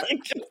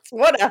 Like, just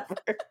whatever.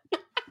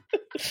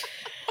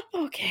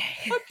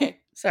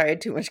 Okay. Sorry, I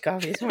had too much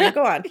coffee this morning.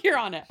 Go on. You're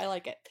on it. I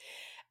like it.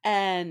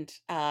 And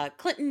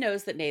Clinton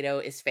knows that NATO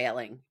is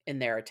failing in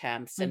their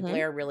attempts, and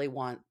Blair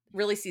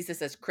really sees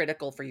this as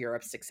critical for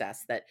Europe's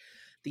success, that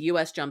the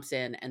U.S. jumps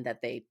in and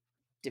that they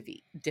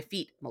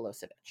defeat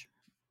Milosevic,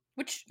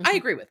 which I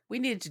agree with. We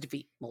needed to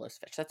defeat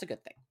Milosevic. That's a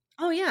good thing.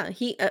 Oh yeah,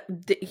 he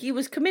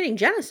was committing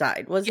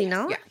genocide, was he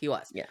not? Yeah, he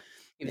was. Yeah,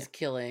 he was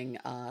killing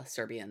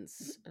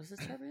Serbians. Was it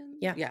Serbians?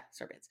 Yeah,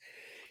 Serbians.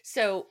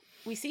 So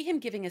we see him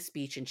giving a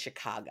speech in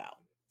Chicago,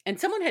 and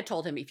someone had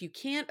told him, if you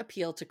can't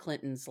appeal to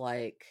Clinton's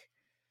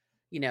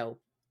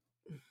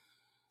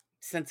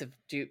sense of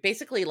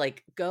basically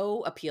like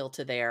go appeal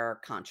to their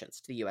conscience,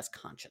 to the U.S.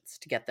 conscience,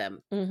 to get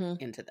them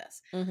into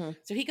this.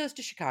 So he goes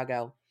to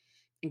Chicago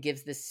and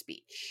gives this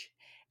speech,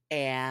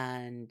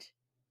 and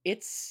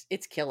it's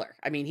killer.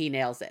 I mean, he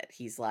nails it.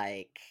 He's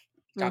like,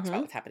 talks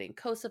about what's happening in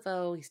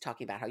Kosovo. He's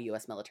talking about how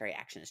U.S. military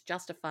action is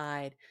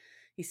justified.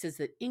 He says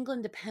that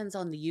England depends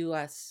on the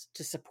U.S.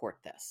 to support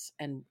this,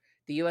 and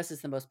the U.S.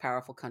 is the most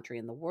powerful country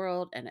in the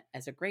world, and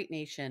as a great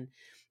nation,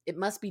 it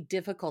must be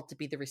difficult to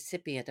be the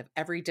recipient of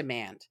every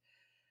demand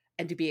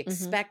and to be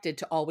expected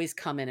to always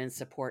come in and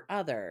support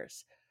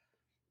others.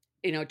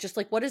 You know, just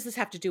like, what does this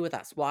have to do with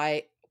us?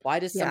 Why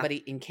does somebody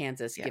in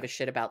Kansas give a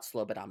shit about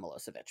Slobodan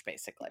Milosevic,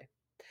 basically?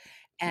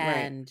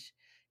 And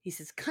he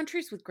says,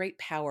 countries with great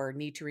power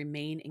need to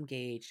remain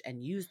engaged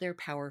and use their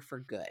power for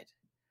good.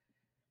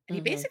 And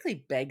he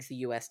basically begs the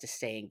U.S. to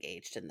stay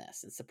engaged in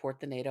this and support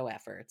the NATO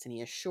efforts. And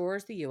he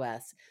assures the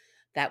U.S.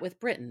 that with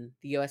Britain,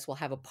 the U.S. will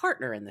have a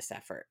partner in this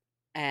effort.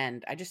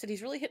 And I just said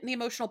he's really hitting the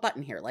emotional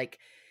button here. Like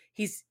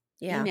he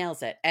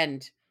nails it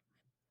and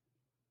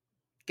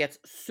gets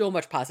so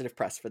much positive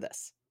press for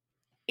this.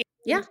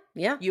 Yeah.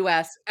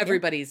 U.S.,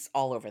 everybody's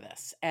all over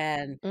this.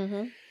 And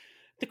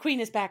the Queen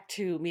is back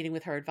to meeting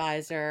with her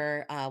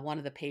advisor. One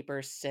of the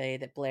papers say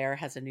that Blair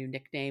has a new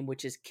nickname,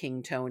 which is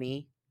King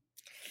Tony.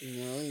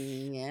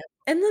 And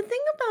the thing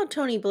about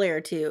Tony Blair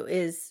too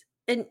is,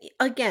 and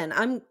again,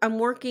 I'm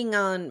working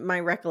on my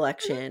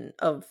recollection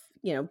of,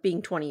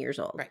 being 20 years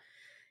old. Right.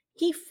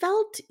 He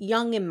felt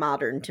young and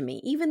modern to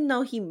me, even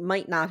though he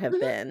might not have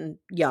been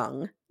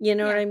young. You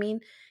know what I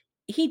mean?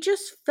 He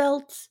just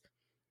felt,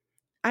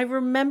 I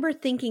remember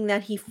thinking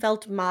that he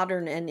felt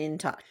modern and in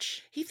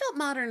touch. He felt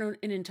modern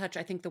and in touch,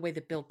 I think, the way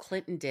that Bill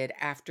Clinton did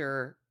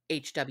after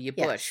H.W.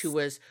 Bush, who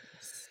was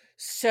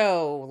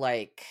so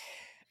like...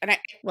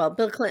 Well,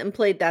 Bill Clinton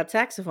played that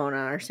saxophone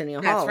on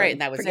Arsenio Hall. That's right,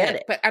 and that was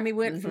it. But I mean,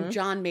 we went from Mhm.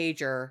 John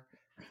Major,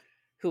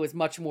 who was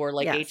much more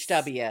like Yes.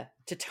 HW,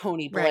 to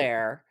Tony Right.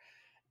 Blair,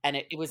 and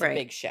it was a Right.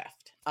 big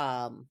shift.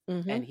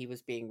 And he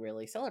was being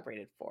really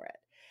celebrated for it.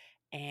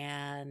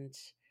 And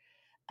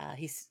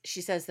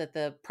she says that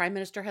the prime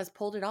minister has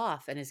pulled it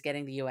off and is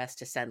getting the U.S.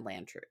 to send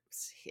land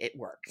troops. It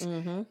worked.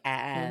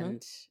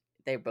 And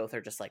they both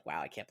are just like, wow,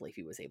 I can't believe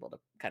he was able to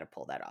kind of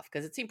pull that off.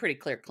 Because it seemed pretty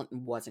clear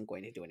Clinton wasn't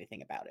going to do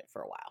anything about it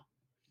for a while.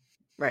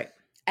 Right.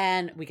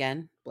 And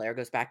again, Blair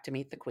goes back to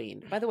meet the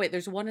Queen. By the way,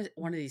 there's one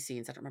of these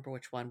scenes, I don't remember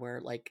which one,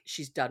 where like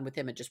she's done with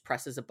him and just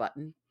presses a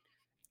button.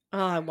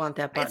 Oh, I want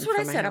that button. That's what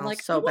for I my said. I'm house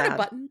like, so I want bad. a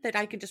button that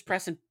I can just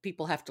press and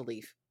people have to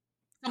leave.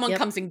 Someone Yep.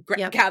 comes and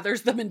Yep.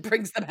 gathers them and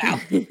brings them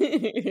out.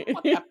 I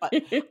want that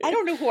button. I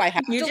don't know who I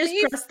have You to just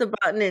leave. press the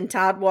button and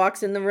Todd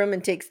walks in the room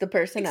and takes the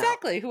person out.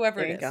 Exactly. Whoever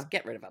There it you is. go.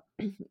 Get rid of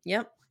him.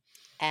 Yep.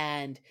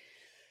 And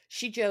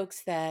she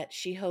jokes that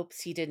she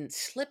hopes he didn't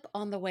slip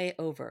on the way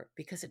over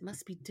because it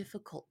must be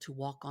difficult to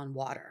walk on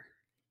water.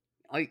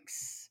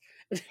 Yikes.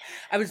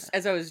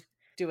 As I was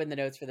doing the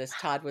notes for this,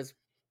 Todd was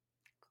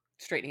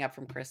straightening up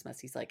from Christmas.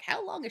 He's like,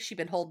 how long has she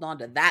been holding on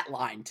to that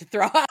line to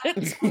throw out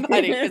at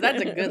somebody? Because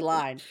that's a good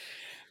line.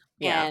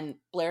 Yeah. And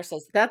Blair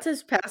says that's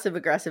as passive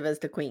aggressive as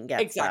the Queen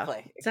gets.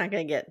 Exactly. Though. It's not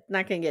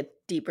gonna get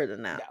deeper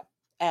than that. No.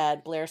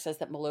 And Blair says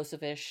that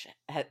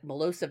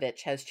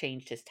Milosevic has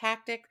changed his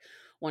tactic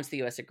once the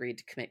U.S. agreed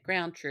to commit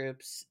ground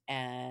troops.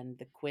 And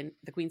the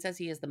Queen says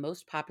he is the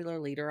most popular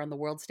leader on the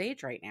world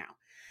stage right now.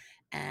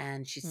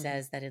 And she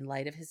says that in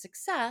light of his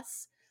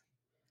success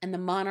and the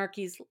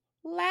monarchy's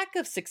lack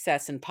of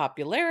success and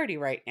popularity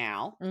right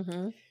now,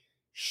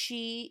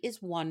 she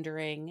is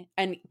wondering,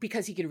 and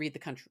because he can read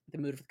the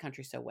mood of the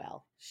country so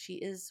well, she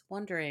is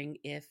wondering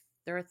if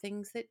there are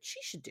things that she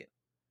should do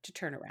to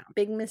turn around.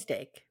 Big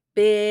mistake.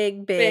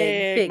 Big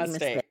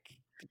mistake.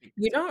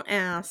 You don't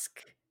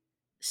ask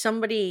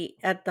somebody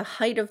at the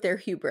height of their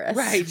hubris,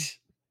 right,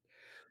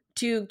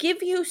 to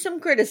give you some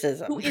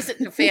criticism, who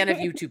isn't a fan of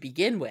you to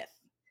begin with,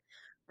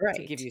 right?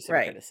 To give you some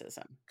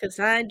criticism, because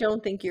I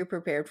don't think you're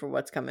prepared for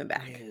what's coming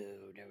back.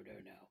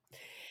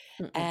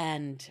 No.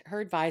 And her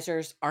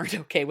advisors aren't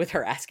okay with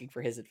her asking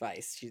for his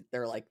advice.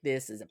 They're like,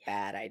 this is a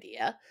bad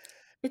idea.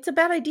 It's a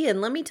bad idea.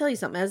 And let me tell you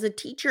something. As a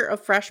teacher of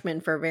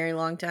freshmen for a very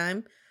long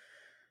time,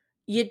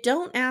 you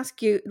don't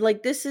ask you,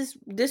 like, this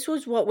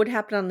was what would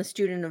happen on the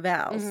student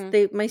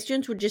evals. My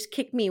students would just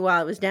kick me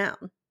while I was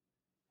down.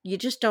 You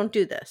just don't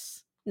do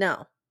this.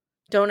 No,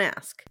 don't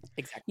ask.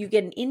 Exactly. You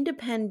get an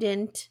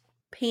independent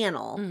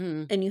panel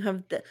and you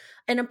have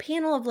a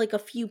panel of like a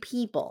few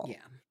people. Yeah.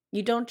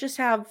 You don't just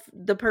have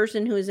the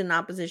person who is in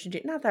opposition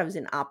to, not that I was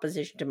in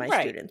opposition to my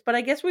students, but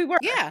I guess we were.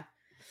 Yeah.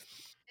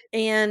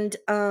 And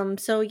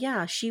so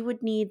yeah, she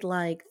would need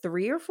like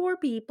 3 or 4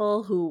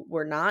 people who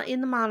were not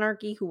in the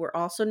monarchy, who were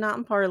also not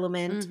in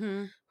parliament,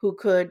 who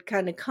could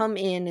kind of come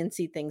in and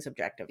see things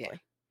objectively. Yeah.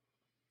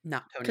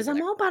 Not Tony because Blair.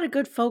 I'm all about a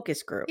good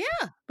focus group.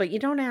 Yeah. But you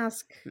don't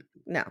ask.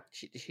 No.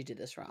 She did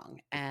this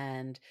wrong.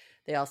 And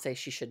they all say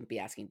she shouldn't be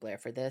asking Blair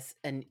for this.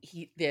 And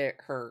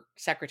her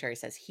secretary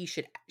says she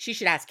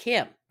should ask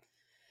him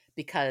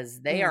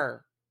because they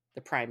are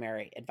the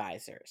primary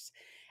advisors.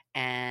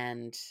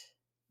 And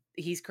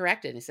he's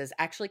corrected. He says,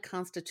 actually,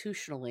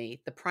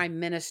 constitutionally, the prime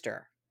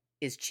minister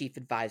is chief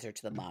advisor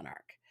to the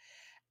monarch.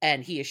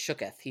 And he is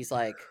shooketh. He's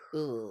like,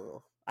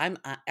 ooh, I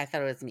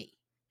thought it was me.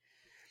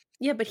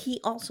 Yeah, but he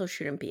also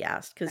shouldn't be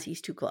asked because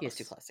he's too close. He's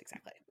too close,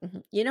 exactly.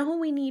 You know who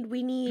we need?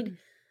 We need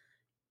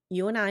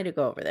you and I to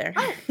go over there.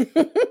 Oh.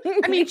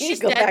 I mean, she's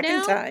go dead back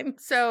now, in time.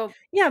 So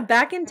yeah,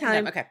 back in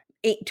time. No, okay.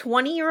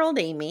 20-year-old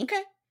Amy.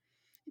 Okay.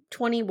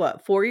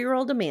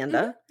 4-year-old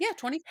Amanda. Yeah,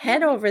 20.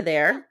 Head over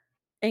there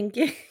and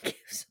give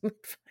some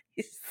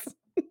advice.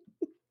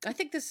 I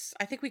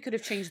think we could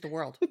have changed the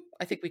world.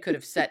 I think we could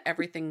have set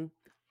everything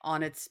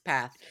on its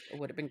path. It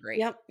would have been great.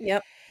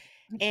 Yep.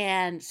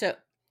 And so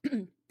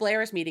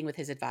Blair is meeting with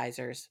his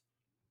advisors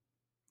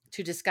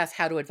to discuss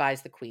how to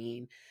advise the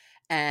Queen,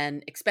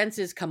 and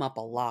expenses come up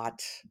a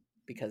lot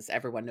because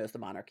everyone knows the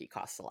monarchy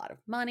costs a lot of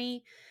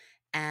money.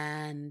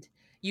 And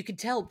you could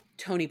tell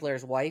Tony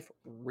Blair's wife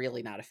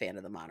really not a fan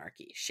of the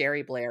monarchy.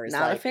 Sherry Blair is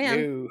not a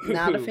fan. No.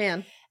 Not a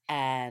fan.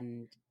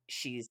 And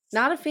she's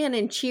not a fan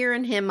and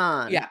cheering him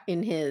on. Yeah.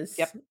 In his.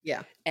 Yep.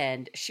 Yeah.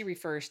 And she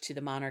refers to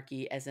the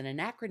monarchy as an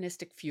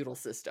anachronistic feudal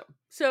system.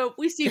 So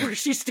we see where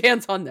she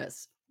stands on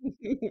this.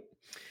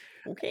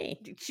 Okay.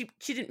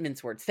 She didn't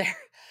mince words there.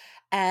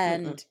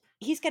 And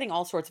he's getting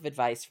all sorts of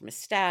advice from his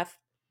staff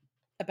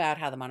about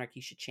how the monarchy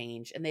should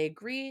change. And they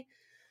agree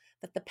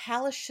that the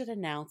palace should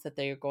announce that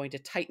they are going to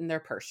tighten their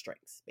purse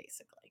strings,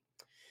 basically.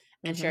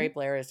 And Sherry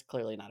Blair is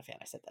clearly not a fan.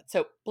 I said that.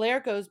 So Blair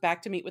goes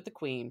back to meet with the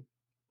Queen,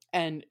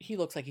 and he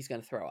looks like he's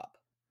going to throw up.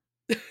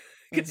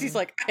 Because he's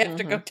like, I have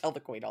to go tell the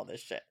Queen all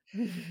this shit.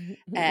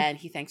 And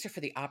he thanks her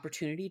for the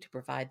opportunity to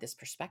provide this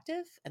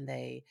perspective. And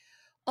they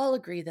all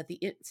agree that the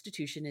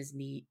institution is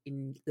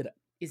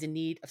in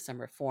need of some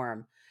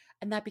reform.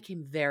 And that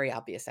became very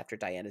obvious after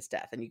Diana's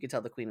death. And you could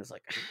tell the Queen was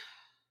like,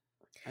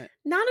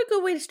 not a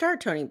good way to start,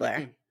 Tony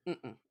Blair.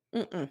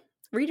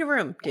 Read a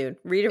room, dude.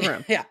 Read a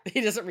room. Yeah,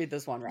 he doesn't read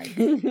this one right.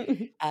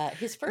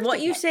 His first.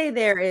 What you say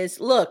there is,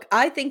 look,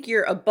 I think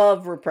you're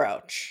above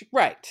reproach.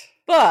 Right.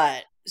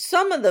 But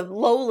some of the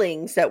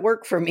lowlings that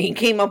work for me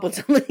came up with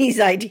some of these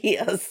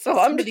ideas. So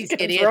I'm just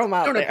going to throw them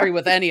out I don't there. agree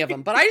with any of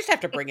them, but I just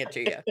have to bring it to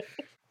you.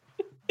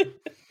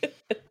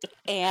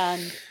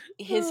 And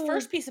his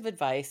first piece of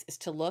advice is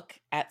to look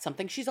at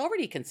something she's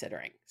already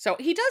considering. So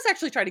he does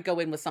actually try to go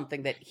in with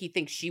something that he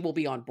thinks she will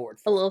be on board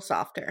for. A little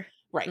softer.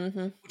 Right.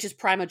 Which is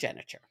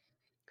primogeniture.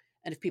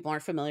 And if people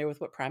aren't familiar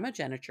with what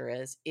primogeniture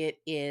is, it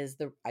is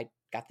I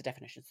got the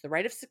definition. It's the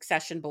right of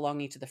succession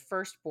belonging to the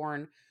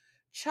firstborn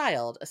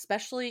child,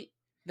 especially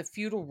the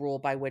feudal rule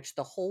by which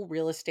the whole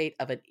real estate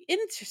of an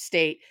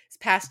interstate is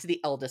passed to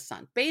the eldest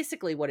son.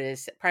 Basically what it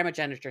is,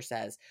 primogeniture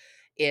says,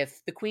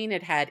 if the queen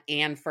had had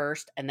Anne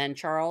first and then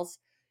Charles,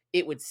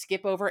 it would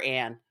skip over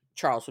Anne.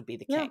 Charles would be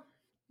the king.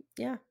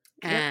 Yeah.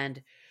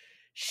 And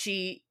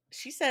she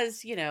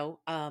says, you know,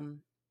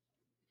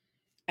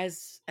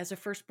 as a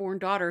firstborn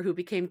daughter who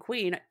became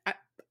queen,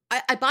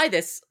 I buy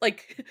this.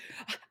 Like,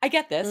 I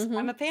get this.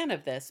 I'm a fan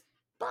of this.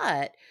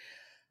 But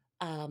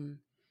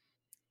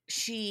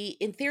she,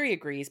 in theory,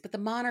 agrees, but the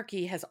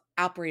monarchy has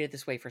operated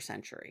this way for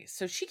centuries.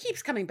 So she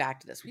keeps coming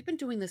back to this. We've been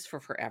doing this for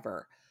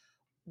forever.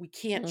 We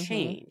can't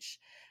change.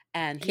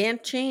 And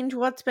can't change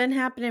what's been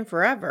happening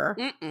forever.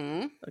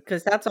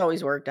 Because that's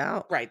always worked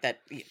out. Right. That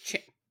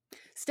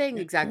staying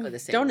exactly the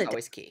same is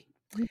always key.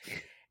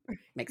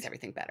 Makes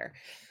everything better.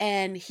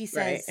 And he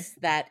says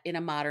that in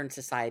a modern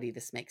society,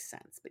 this makes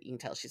sense. But you can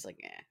tell she's like,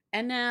 eh.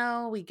 And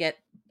now we get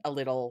a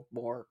little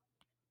more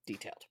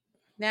detailed.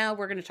 Now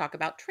we're going to talk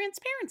about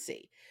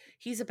transparency.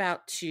 He's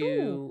about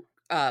to,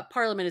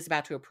 Parliament is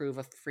about to approve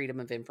a Freedom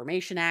of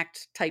Information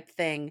Act type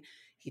thing.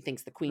 He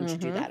thinks the Queen should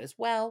do that as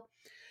well.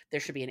 There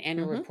should be an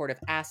annual report of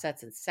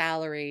assets and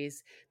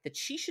salaries, that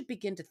she should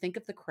begin to think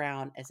of the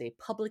crown as a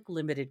public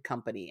limited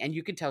company. And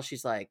you can tell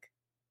she's like,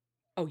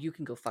 oh, you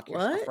can go fuck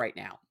yourself right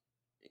now.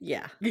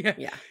 Yeah.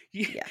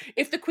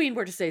 If the Queen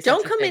were to say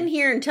don't come in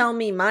here and tell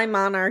me my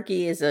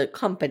monarchy is a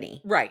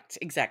company. Right,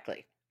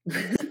 exactly.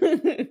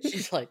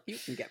 She's like, you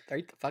can get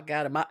right the fuck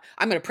out of my,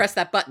 I'm going to press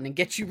that button and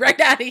get you right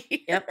out of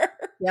here.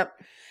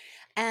 Yep.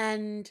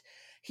 And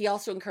he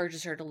also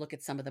encourages her to look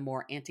at some of the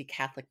more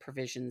anti-Catholic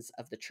provisions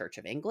of the Church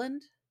of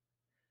England.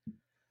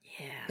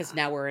 Yeah. Because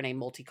now we're in a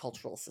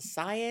multicultural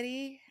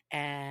society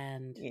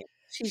and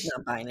she's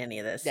not buying any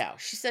of this. No,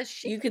 she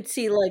says you could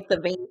see like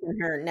the veins in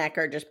her neck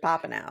are just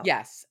popping out.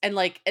 Yes. And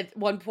like at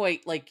one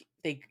point, like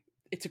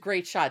it's a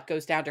great shot,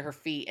 goes down to her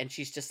feet and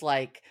she's just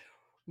like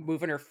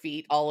moving her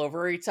feet all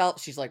over herself.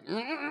 She's like,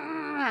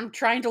 I'm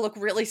trying to look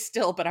really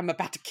still, but I'm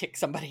about to kick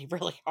somebody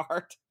really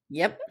hard.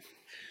 Yep.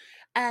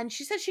 And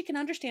she says she can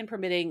understand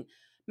permitting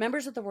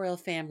members of the royal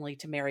family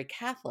to marry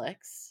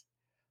Catholics,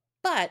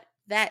 but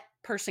that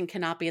person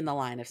cannot be in the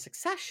line of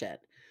succession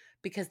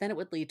because then it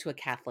would lead to a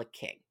Catholic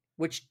king,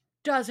 which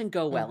doesn't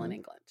go well in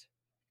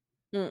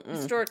England.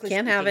 Historically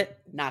can't speaking, have it.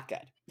 Not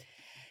good.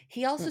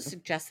 He also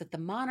suggests that the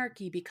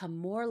monarchy become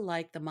more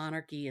like the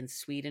monarchy in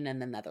Sweden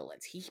and the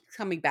Netherlands. He's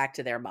coming back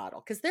to their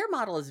model because their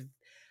model is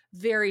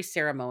very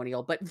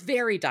ceremonial, but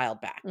very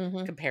dialed back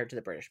compared to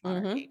the British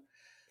monarchy.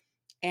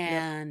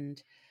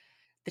 And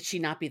that she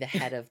not be the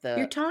head of the...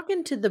 You're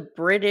talking to the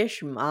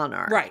British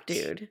monarch, right,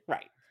 dude.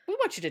 Right. We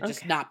want you to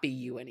just not be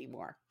you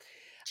anymore.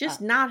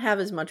 Just not have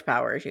as much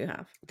power as you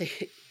have.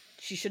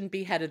 She shouldn't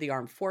be head of the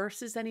armed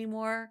forces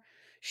anymore.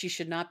 She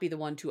should not be the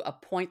one to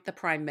appoint the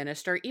prime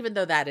minister, even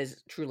though that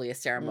is truly a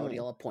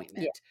ceremonial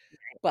appointment.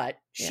 But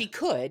she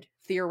could,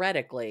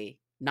 theoretically,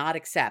 not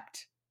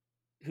accept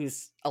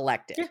who's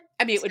elected.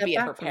 I mean, it would be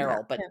at her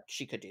peril, but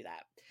she could do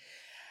that.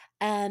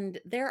 And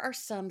there are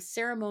some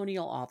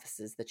ceremonial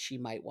offices that she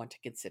might want to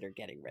consider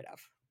getting rid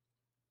of.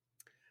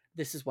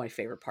 This is my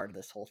favorite part of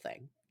this whole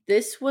thing.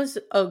 This was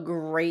a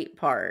great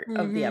part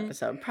of the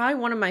episode. Probably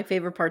one of my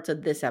favorite parts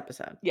of this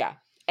episode. Yeah.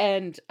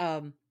 And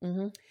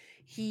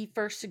he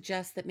first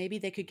suggests that maybe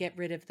they could get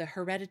rid of the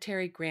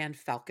hereditary Grand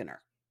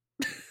Falconer.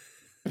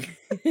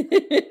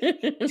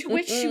 To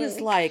which she was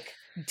like,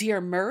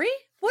 dear Murray?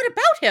 What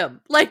about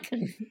him? Like,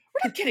 we're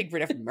not getting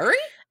rid of Murray.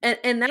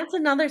 And that's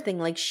another thing.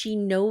 Like, she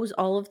knows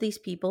all of these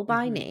people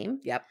by name.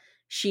 Yep.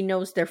 She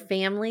knows their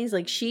families.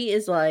 Like, she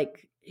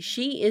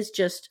is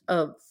just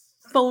a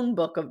phone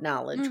book of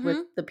knowledge with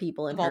the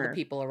people in all the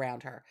people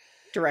around her.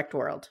 Direct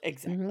world.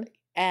 Exactly.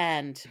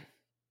 And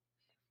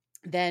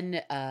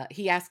then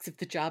he asks if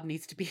the job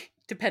needs to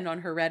depend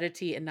on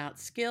heredity and not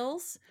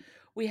skills.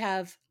 We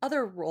have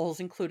other roles,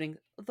 including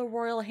the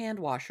royal hand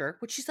washer,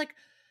 which she's like,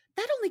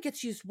 that only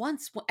gets used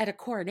once at a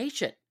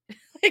coronation.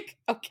 Like,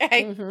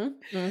 okay.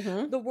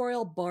 The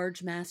royal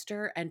barge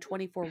master and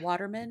 24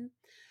 watermen,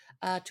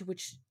 to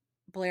which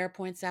Blair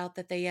points out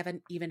that they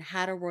haven't even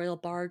had a royal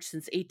barge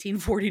since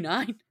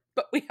 1849,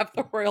 but we have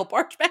the royal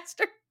barge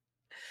master.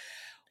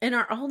 And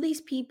are all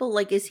these people,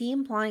 like, is he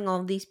implying all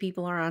of these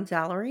people are on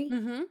salary?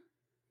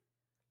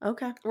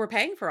 Okay. We're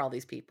paying for all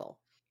these people.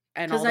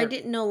 Because I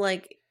didn't know,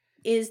 like,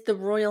 is the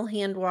royal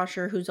hand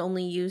washer who's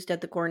only used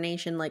at the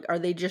coronation, like, are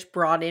they just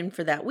brought in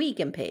for that week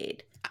and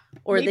paid?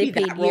 Or are they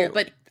paid yearly?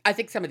 But I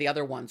think some of the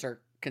other ones are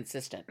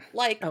consistent.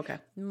 Like,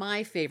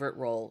 my favorite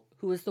role,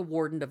 who is the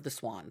warden of the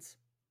swans.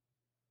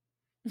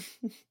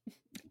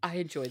 I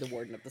enjoy the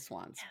Warden of the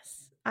Swans.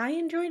 Yes. I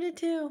enjoyed it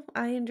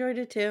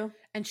too.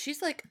 And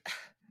she's like,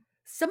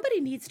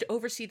 somebody needs to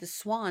oversee the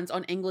swans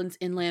on England's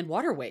inland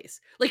waterways.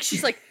 Like,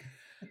 she's like,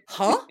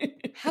 huh?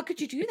 How could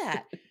you do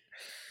that?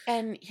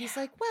 And he's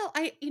like, well,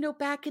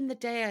 back in the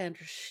day I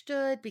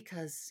understood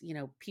because,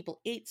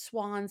 people ate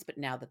swans, but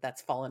now that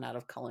that's fallen out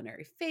of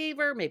culinary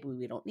favor, maybe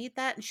we don't need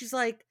that. And she's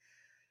like,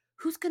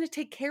 who's going to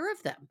take care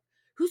of them?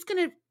 Who's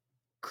going to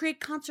create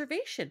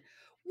conservation?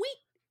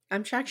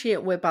 I'm shocked she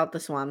didn't whip out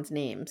the swans'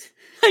 names.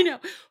 I know.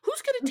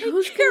 Who's going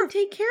to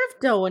take care of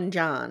Doe and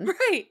John?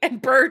 Right.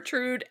 And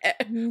Bertrude.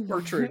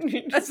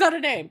 That's not a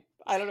name.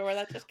 I don't know where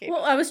that just came from.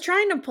 Well, I was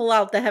trying to pull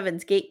out the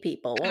Heaven's Gate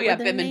people. What were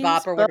their names? Bim and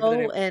Bop or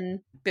whatever.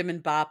 Bim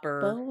and Bop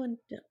or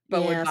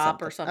Bo and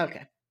Bop or something.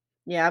 Okay.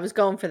 Yeah, I was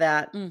going for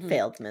that.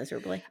 Failed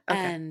miserably. Okay.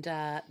 And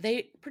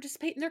they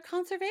participate in their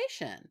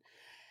conservation.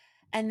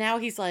 And now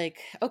he's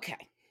like,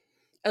 okay.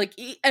 Like,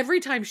 every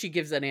time she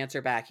gives an answer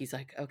back, he's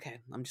like, okay,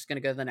 I'm just going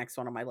to go to the next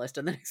one on my list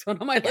and the next one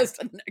on my list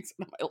and the next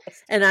one on my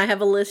list. And I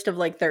have a list of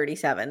like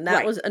 37.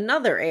 That was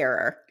another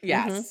error.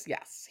 Yes,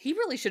 yes. He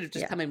really should have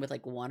just come in with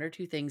like one or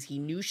two things he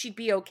knew she'd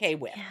be okay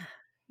with.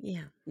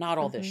 Yeah. Not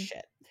all this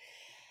shit.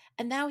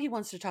 And now he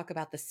wants to talk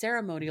about the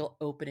ceremonial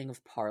opening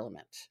of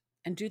Parliament.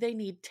 And do they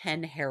need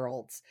 10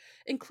 heralds,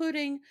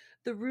 including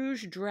the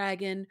Rouge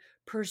Dragon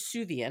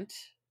Pursuivant,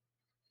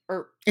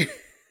 or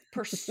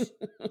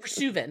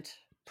Pursuivant.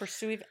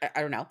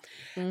 I don't know.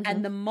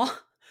 And the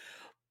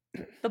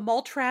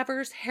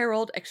Maltravers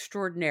Herald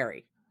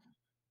Extraordinary.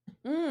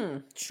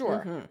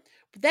 Sure.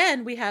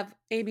 Then we have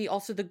Amy,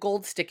 also the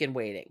Gold Stick in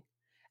Waiting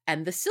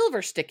and the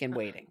Silver Stick in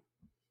Waiting.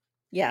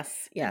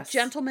 Yes. The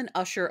Gentleman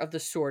Usher of the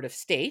Sword of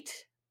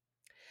State.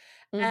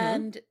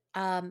 And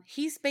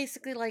he's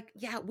basically like,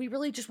 yeah, we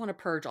really just want to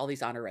purge all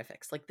these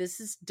honorifics. Like,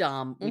 this is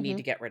dumb. We need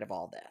to get rid of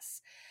all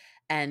this.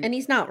 And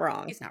he's not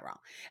wrong. He's not wrong.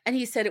 And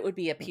he said it would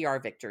be a PR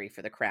victory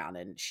for the crown.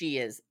 And she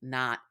is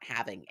not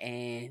having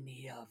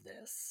any of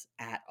this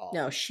at all.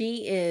 No,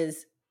 she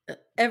is.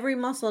 Every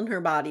muscle in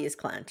her body is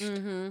clenched.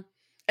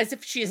 As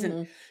if she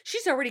isn't.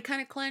 She's already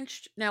kind of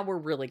clenched. Now we're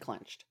really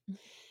clenched.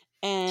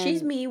 And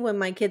she's me when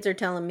my kids are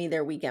telling me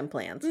their weekend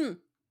plans.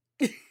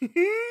 This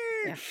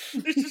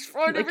is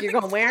fine. Like, you're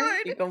going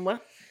where? You're going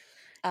what?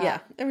 Yeah,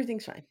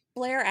 everything's fine.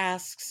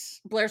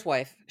 Blair's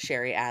wife,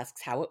 Sherry,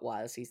 asks how it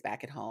was. He's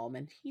back at home,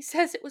 and he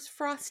says it was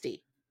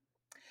frosty.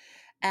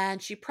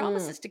 And she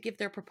promises to give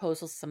their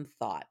proposals some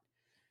thought.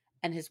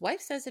 And his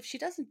wife says if she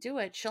doesn't do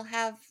it, she'll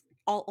have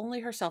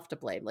only herself to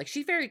blame. Like,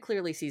 she very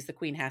clearly sees the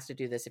queen has to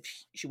do this if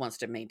she wants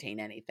to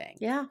maintain anything.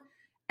 Yeah.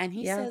 And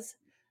he says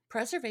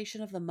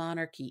preservation of the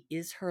monarchy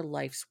is her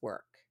life's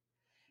work.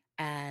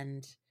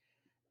 And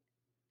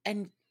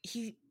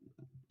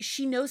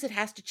she knows it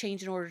has to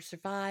change in order to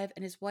survive.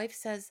 And his wife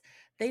says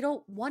they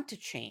don't want to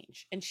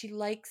change. And she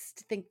likes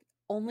to think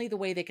only the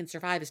way they can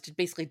survive is to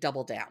basically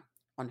double down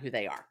on who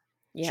they are.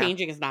 Yeah.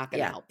 Changing is not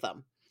going to help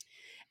them.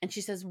 And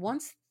she says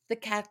once the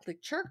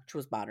Catholic Church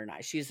was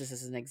modernized, she uses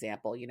this as an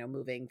example,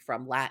 moving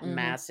from Latin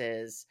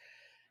masses,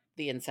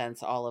 the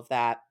incense, all of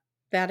that.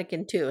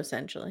 Vatican II,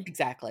 essentially.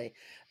 Exactly.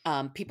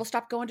 People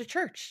stopped going to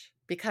church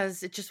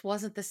because it just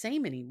wasn't the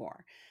same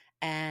anymore.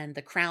 And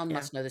the crown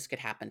must know this could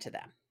happen to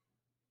them.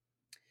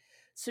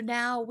 So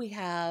now we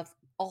have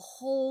a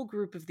whole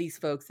group of these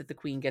folks that the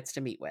queen gets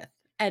to meet with.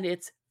 And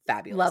it's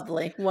fabulous.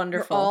 Lovely.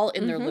 Wonderful. They're all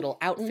in their little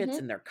outfits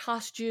and their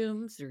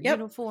costumes, their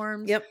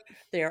uniforms. Yep.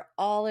 They're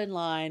all in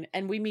line.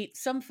 And we meet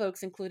some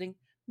folks, including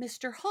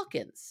Mr.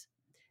 Hawkins,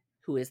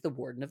 who is the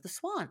Warden of the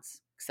Swans.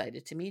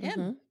 Excited to meet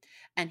him.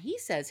 And he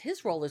says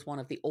his role is one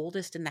of the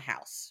oldest in the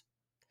house.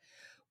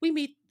 We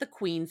meet the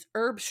Queen's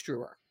herb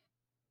strewer.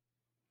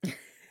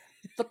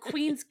 The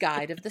Queen's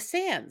Guide of the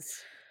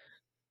Sands.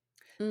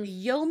 The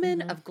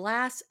Yeoman of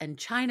Glass and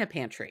China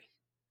Pantry.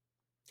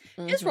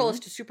 His role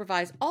is to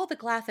supervise all the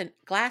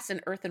glass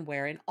and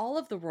earthenware in all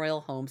of the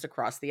royal homes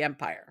across the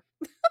empire.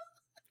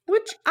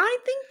 Which I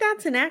think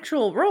that's an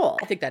actual role.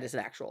 I think that is an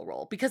actual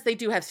role because they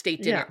do have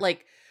state dinner.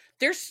 Like,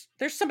 there's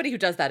somebody who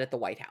does that at the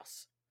White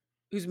House,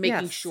 who's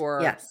making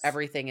sure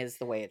everything is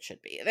the way it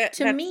should be.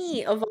 To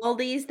me, of all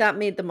these, that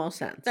made the most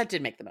sense. That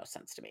did make the most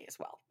sense to me as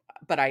well.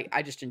 But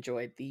I just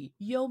enjoyed the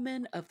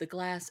Yeoman of the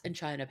Glass and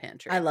China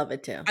Pantry. I love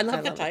it too. I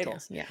love the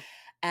titles. Yeah.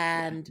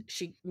 And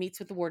she meets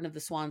with the Warden of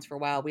the Swans for a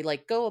while. We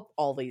go up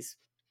all these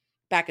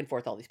back and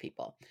forth, all these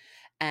people.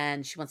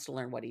 And she wants to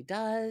learn what he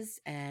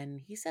does.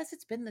 And he says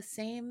it's been the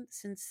same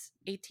since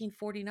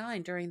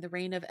 1849 during the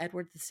reign of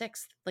Edward VI.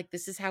 Like,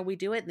 this is how we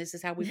do it. And this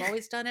is how we've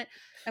always done it.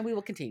 And we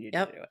will continue to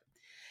do it.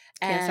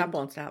 Can't stop,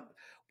 won't stop.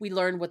 We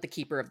learn what the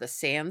Keeper of the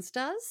Sands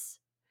does,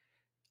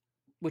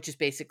 which is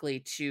basically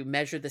to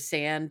measure the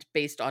sand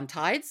based on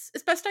tides,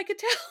 as best I could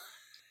tell.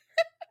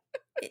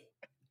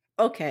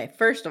 Okay,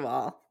 first of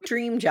all,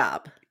 dream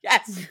job.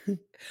 Yes.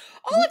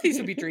 All of these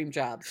would be dream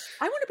jobs.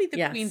 I want to be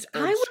the Queen's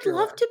herb I would strewer.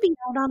 love to be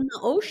out on the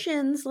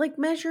oceans, like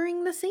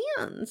measuring the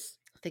sands.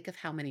 Think of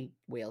how many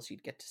whales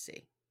you'd get to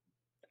see.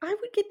 I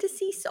would get to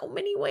see so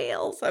many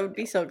whales. I would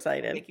be so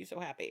excited. Make you so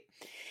happy.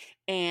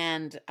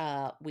 And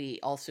we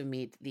also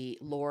meet the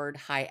Lord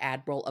High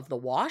Admiral of the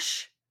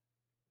Wash,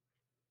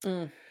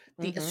 the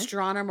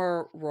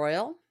Astronomer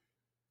Royal,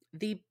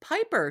 the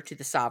Piper to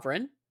the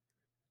Sovereign.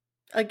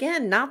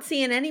 Again, not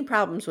seeing any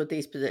problems with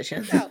these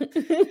positions. No.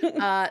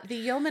 The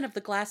Yeoman of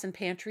the Glass and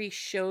Pantry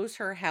shows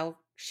her how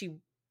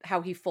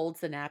he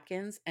folds the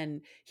napkins,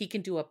 and he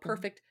can do a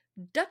perfect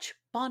Dutch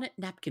bonnet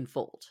napkin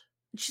fold.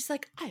 And she's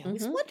like, I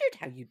always wondered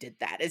how you did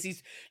that. As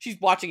she's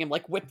watching him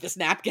like whip this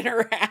napkin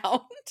around.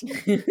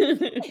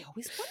 I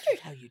always wondered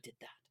how you did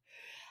that.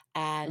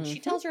 And she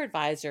tells her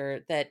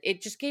advisor that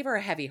it just gave her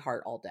a heavy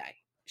heart all day.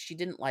 She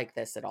didn't like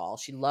this at all.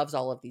 She loves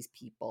all of these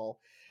people.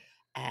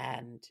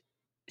 And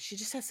she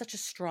just has such a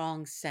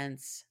strong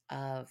sense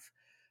of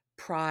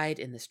pride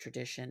in this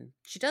tradition.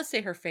 She does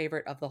say her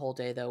favorite of the whole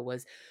day, though,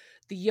 was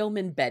the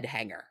yeoman bed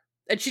hanger.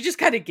 And she just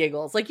kind of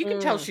giggles. Like, you can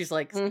tell she's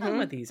like,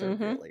 some of these are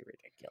really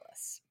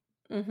ridiculous.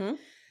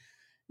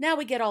 Now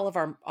we get all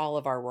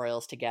of our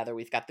royals together.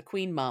 We've got the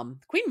Queen Mum.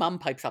 Queen Mum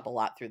pipes up a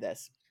lot through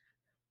this.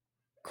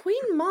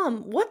 Queen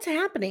Mum, what's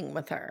happening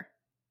with her?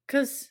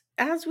 Because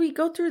as we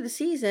go through the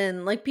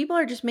season, like, people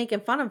are just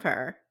making fun of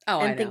her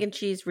and thinking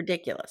she's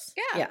ridiculous.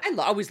 Yeah. I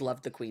always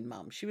loved the Queen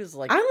Mum. She was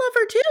like, I love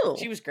her too.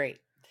 She was great.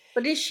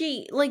 But is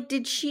she like?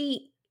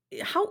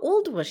 How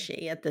old was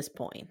she at this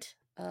point?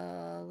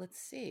 Let's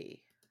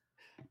see.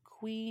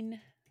 Queen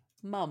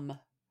Mum.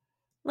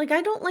 Like,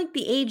 I don't like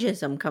the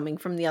ageism coming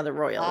from the other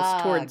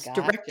royals towards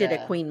directed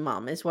at Queen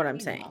Mum, is what I'm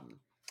saying. Mum.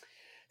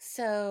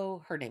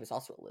 So her name is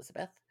also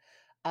Elizabeth.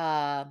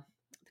 The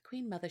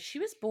Queen Mother, she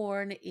was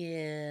born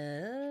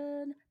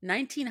in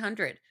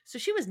 1900. So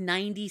she was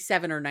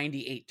 97 or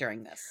 98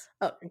 during this.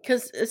 Oh,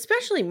 because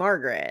especially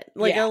Margaret,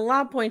 like, at a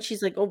lot of points,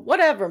 she's like, oh,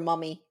 whatever,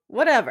 mummy,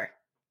 whatever.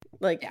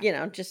 Like,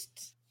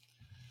 just.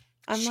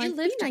 She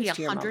lived to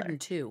be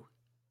 102. Wow.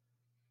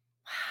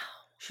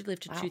 She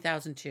lived to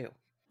 2002.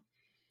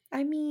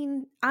 I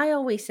mean, I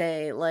always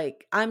say,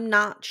 like, I'm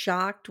not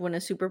shocked when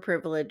a super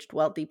privileged,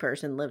 wealthy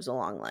person lives a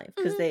long life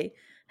because they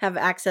have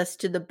access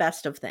to the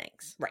best of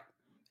things. Right.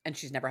 And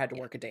she's never had to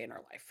work a day in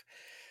her life.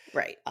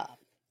 Right.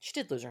 She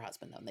did lose her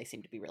husband, though, and they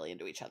seem to be really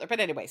into each other. But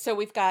anyway, so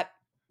we've got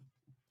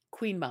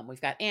Queen Mum.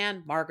 We've got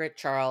Anne, Margaret,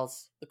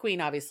 Charles, the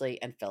Queen,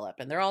 obviously, and Philip.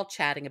 And they're all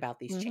chatting about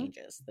these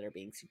changes that are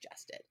being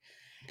suggested.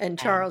 And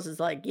Charles is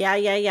like, yeah,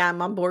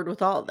 I'm on board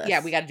with all this.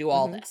 Yeah, we got to do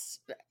all this.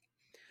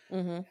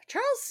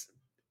 Charles,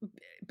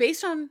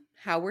 based on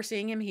how we're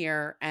seeing him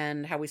here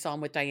and how we saw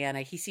him with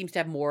Diana, he seems to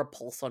have more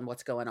pulse on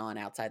what's going on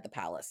outside the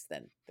palace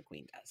than the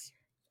Queen does.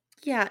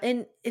 Yeah,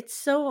 and it's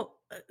so,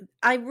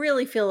 I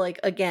really feel like,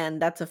 again,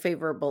 that's a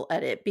favorable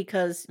edit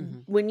because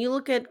when you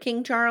look at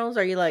King Charles,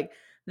 are you like,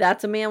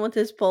 that's a man with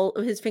his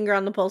finger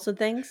on the pulse of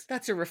things?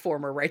 That's a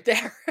reformer right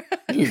there.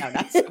 No,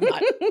 not so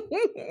much.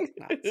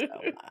 Not so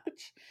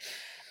much.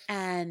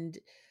 And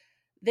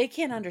they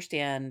can't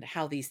understand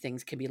how these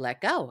things can be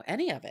let go,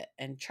 any of it.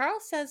 And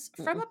Charles says,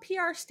 from a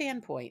PR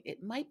standpoint,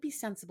 it might be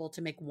sensible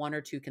to make one or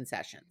two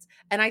concessions.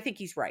 And I think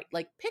he's right.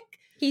 Like,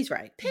 he's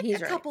right. Pick a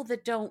couple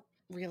that don't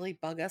really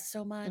bug us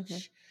so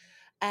much.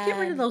 Get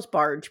rid of those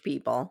barge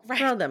people. Right.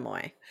 Throw them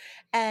away.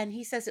 And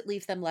he says it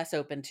leaves them less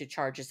open to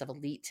charges of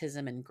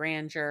elitism and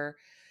grandeur.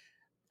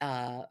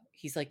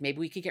 He's like, maybe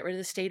we could get rid of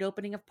the state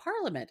opening of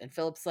Parliament. And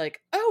Philip's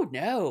like, oh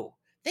no,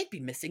 they'd be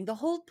missing the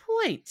whole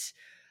point.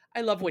 I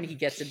love when he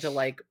gets into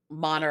like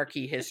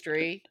monarchy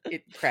history.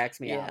 It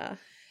cracks me up.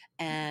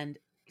 And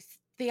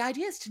the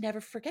idea is to never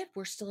forget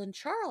we're still in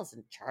Charles.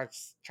 And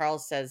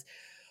Charles says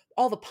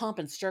all the pomp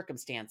and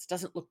circumstance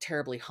doesn't look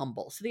terribly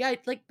humble. So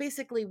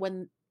basically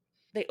when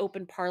they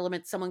open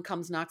Parliament, someone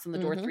comes, knocks on the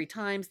door 3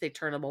 times, they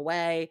turn them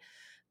away,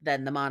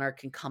 then the monarch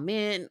can come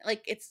in.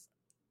 Like it's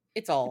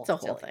a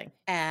whole thing.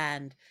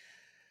 And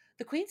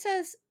the Queen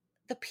says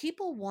the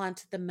people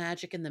want the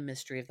magic and the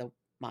mystery of the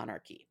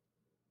monarchy.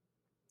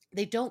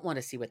 They don't want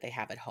to see what they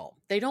have at home.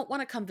 They don't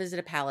want to come visit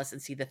a palace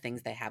and see the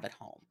things they have at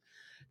home.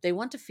 They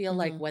want to feel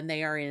like when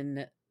they are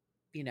in,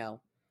 the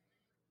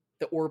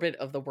orbit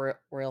of the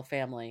royal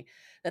family,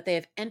 that they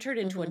have entered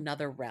into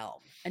another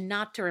realm and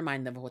not to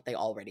remind them of what they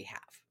already have.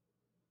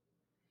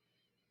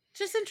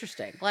 Just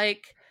interesting.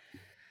 Like,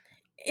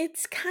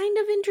 it's kind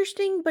of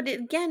interesting, but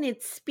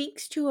it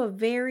speaks to a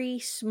very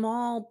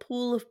small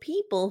pool of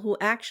people who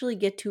actually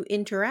get to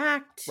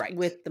interact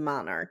with the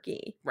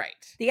monarchy.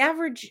 Right. The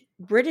average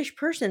British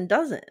person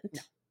doesn't.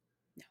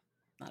 No,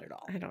 not at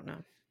all. I don't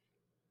know.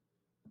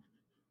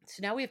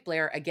 So now we have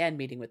Blair again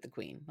meeting with the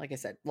Queen. Like I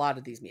said, a lot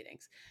of these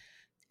meetings.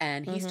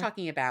 And he's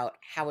talking about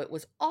how it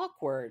was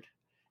awkward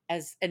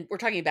and we're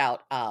talking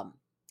about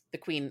the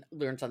Queen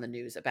learns on the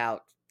news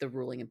about the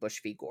ruling in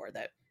Bush v. Gore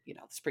that, the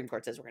Supreme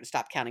Court says we're going to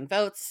stop counting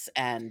votes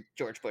and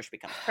George Bush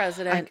becomes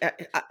president.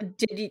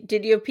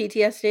 Did you have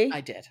PTSD?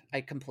 I did.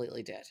 I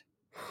completely did.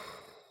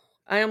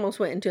 I almost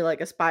went into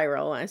like a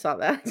spiral when I saw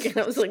that.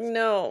 I was like,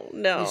 no.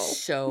 It's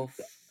so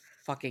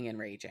fucking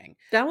enraging.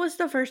 That was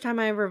the first time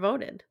I ever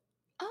voted.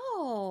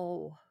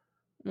 Oh.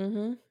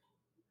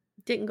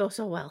 Didn't go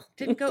so well.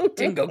 Didn't go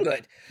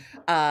good.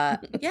 Yeah,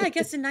 I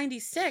guess in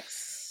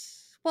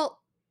 96. Well,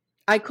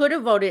 I could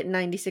have voted in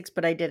 96,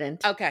 but I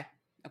didn't. Okay.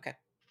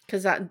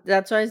 Because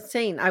that's what I was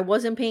saying. I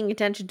wasn't paying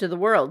attention to the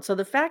world. So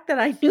the fact that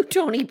I knew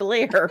Tony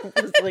Blair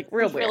was like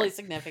real was really weird.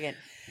 significant.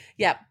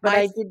 Yeah. But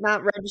I did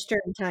not register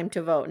in time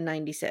to vote in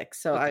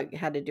 96. So Okay. I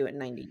had to do it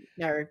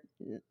in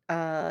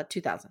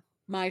 2000.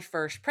 My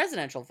first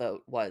presidential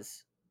vote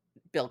was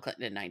Bill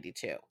Clinton in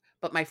 92.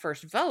 But my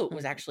first vote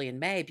was actually in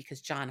May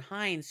because John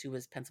Hines, who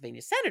was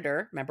Pennsylvania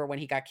senator, remember when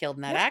he got killed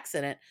in that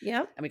accident?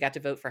 Yep. And we got to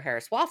vote for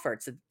Harris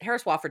Wofford. So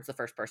Harris Wofford's the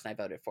first person I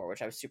voted for,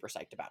 which I was super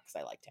psyched about because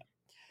I liked him.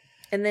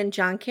 And then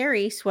John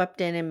Kerry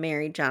swept in and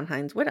married John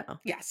Hines' widow.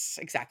 Yes,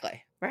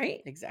 exactly.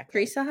 Right? Exactly.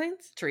 Teresa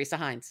Hines? Teresa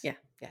Hines. Yeah.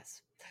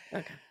 Yes.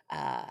 Okay.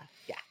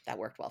 Yeah, that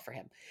worked well for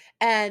him.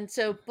 And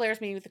so Blair's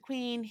meeting with the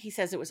Queen. He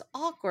says it was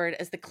awkward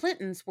as the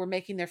Clintons were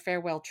making their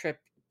farewell trip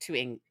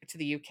to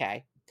the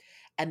UK.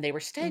 And they were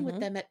staying with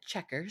them at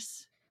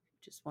Chequers,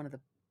 which is one of the,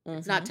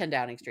 it's not 10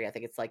 Downing Street. I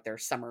think it's like their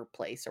summer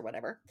place or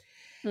whatever.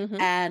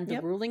 And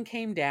the ruling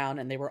came down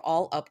and they were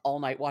all up all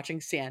night watching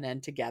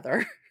CNN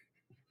together,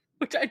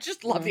 which I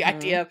just love the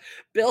idea of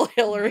Bill,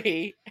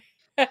 Hillary,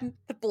 and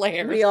the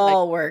Blairs. We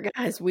all were,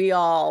 guys. We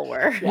all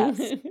were.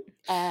 Yes.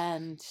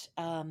 And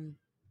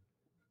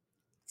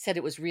said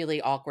it was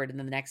really awkward. And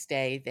then the next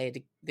day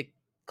the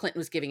Clinton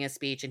was giving a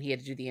speech and he had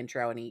to do the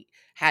intro and he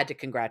had to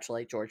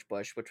congratulate George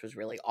Bush, which was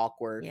really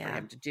awkward for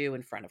him to do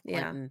in front of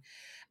Clinton.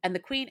 And the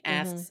Queen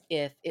asks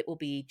if it will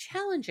be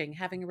challenging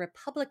having a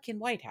Republican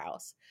White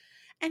House.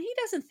 And he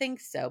doesn't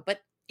think so, but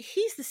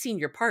he's the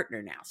senior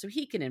partner now, so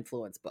he can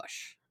influence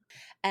Bush.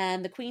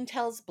 And the Queen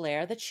tells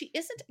Blair that she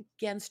isn't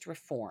against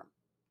reform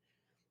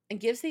and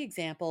gives the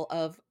example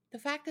of the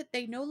fact that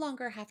they no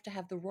longer have to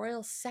have the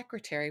royal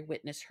secretary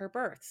witness her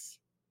births.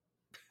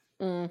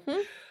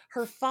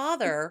 Her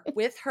father,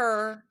 with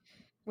her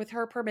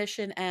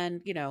permission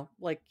and,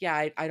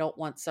 I don't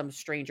want some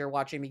stranger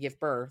watching me give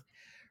birth.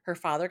 Her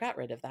father got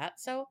rid of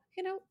that. So,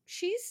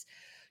 she's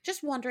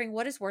just wondering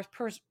what is worth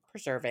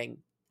preserving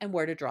and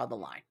where to draw the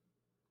line.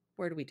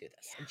 Where do we do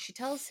this? And she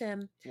tells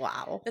him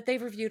that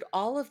they've reviewed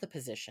all of the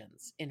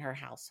positions in her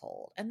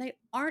household and they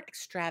aren't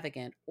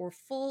extravagant or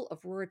full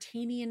of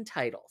Ruritanian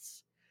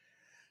titles,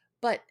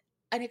 but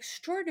an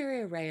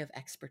extraordinary array of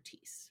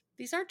expertise.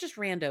 These aren't just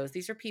randos.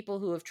 These are people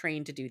who have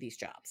trained to do these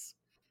jobs.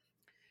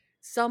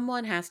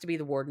 Someone has to be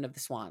the warden of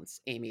the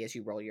swans, Amy, as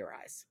you roll your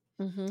eyes.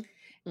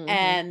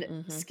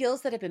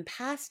 Skills that have been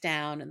passed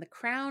down, and the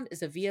crown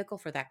is a vehicle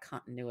for that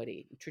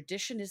continuity.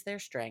 Tradition is their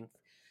strength.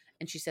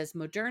 And she says,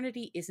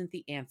 modernity isn't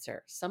the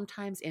answer.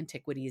 Sometimes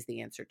antiquity is the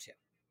answer too.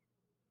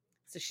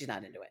 So she's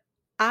not into it.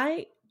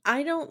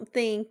 I don't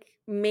think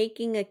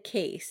making a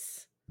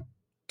case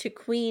to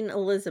Queen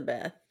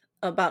Elizabeth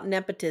about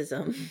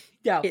nepotism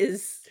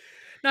is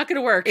not going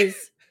to work.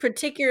 Is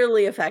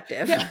particularly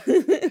effective. Yeah.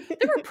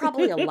 There were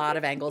probably a lot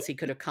of angles he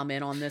could have come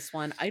in on this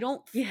one. I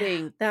don't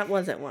think that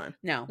wasn't one.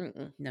 No.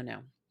 No.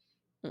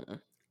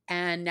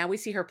 And now we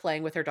see her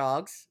playing with her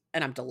dogs,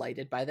 and I'm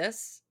delighted by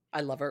this.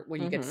 I love her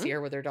when you get to see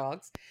her with her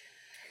dogs.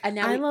 And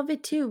now I love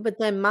it too, but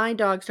then my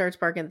dog starts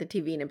barking at the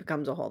TV and it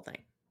becomes a whole thing.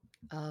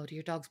 Oh, do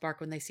your dogs bark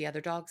when they see other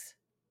dogs?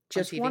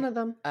 Just one of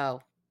them. Oh.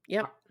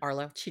 Yep.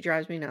 Arlo? She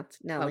drives me nuts.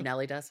 Nellie. Oh,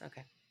 Nellie does?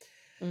 Okay.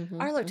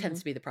 Arlo tends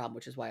to be the problem,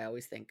 which is why I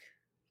always think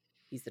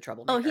he's the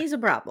troublemaker. Oh, he's a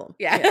problem.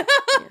 Yeah.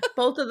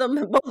 Both of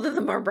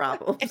them are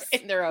problems.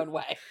 In their own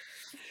way.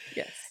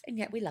 Yes. And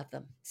yet we love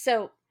them.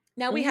 So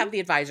now we have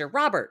the advisor,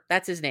 Robert.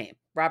 That's his name.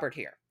 Robert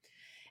here.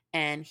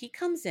 And he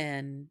comes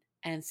in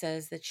and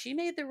says that she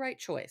made the right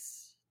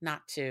choice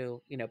not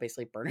to,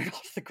 basically burn it all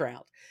to the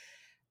ground.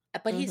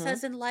 But he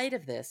says in light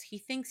of this, he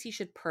thinks he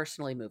should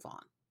personally move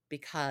on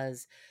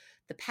because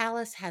the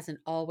palace hasn't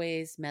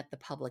always met the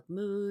public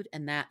mood,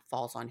 and that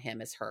falls on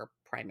him as her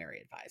primary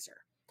advisor.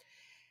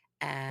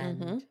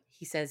 And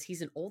he says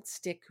he's an old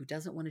stick who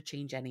doesn't want to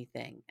change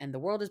anything, and the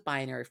world is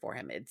binary for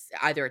him. It's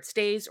either it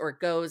stays or it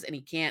goes, and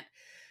he can't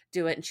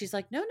do it. And she's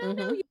like, no, you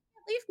can't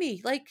leave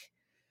me. Like,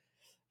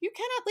 you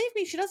cannot leave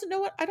me. She doesn't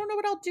know I don't know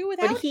what I'll do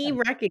without him. But he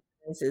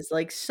recognizes,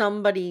 like,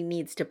 somebody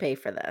needs to pay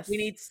for this.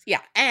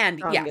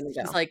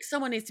 She's like,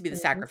 someone needs to be the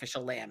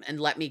sacrificial lamb and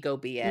let me go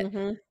be it.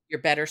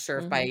 You're better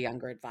served by a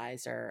younger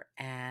advisor.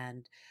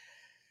 And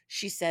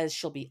she says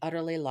she'll be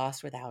utterly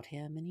lost without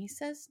him. And he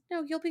says,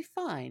 no, you'll be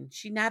fine.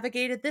 She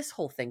navigated this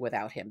whole thing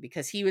without him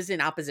because he was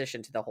in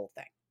opposition to the whole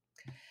thing.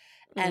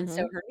 And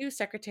so her new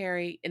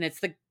secretary, and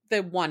it's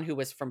the one who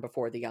was from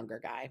before, the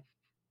younger guy,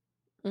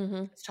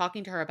 is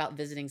talking to her about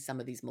visiting some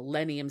of these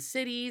millennium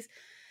cities.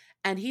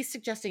 And he's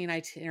suggesting an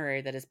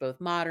itinerary that is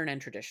both modern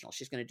and traditional.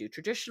 She's going to do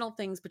traditional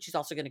things, but she's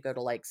also going to go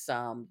to like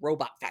some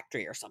robot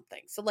factory or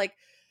something. So like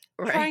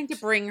trying to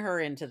bring her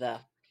into the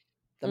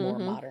more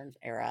modern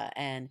era.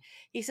 And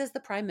he says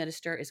the prime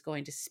minister is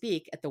going to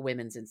speak at the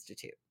Women's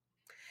Institute.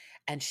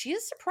 And she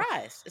is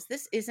surprised as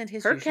this isn't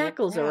his Her usual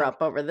cackles crowd. are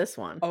up over this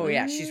one. Oh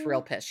yeah, she's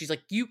real pissed. She's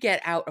like, you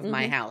get out of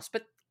my house.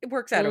 But it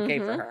works out okay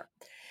for her.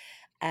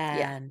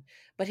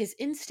 But his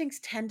instincts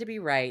tend to be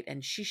right,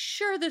 and she's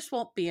sure this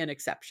won't be an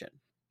exception.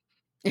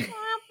 So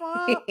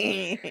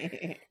he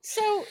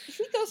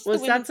goes to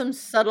Was the that women's. some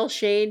subtle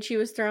shade she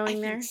was I throwing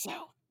think there?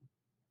 so.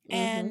 Mhm.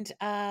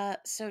 And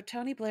so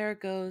Tony Blair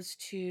goes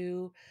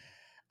to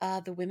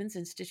the Women's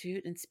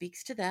Institute and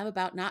speaks to them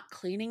about not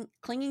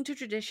clinging to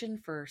tradition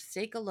for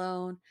sake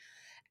alone,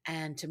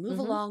 and to move Mhm.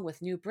 along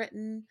with New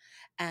Britain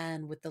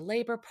and with the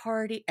Labor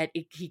Party. And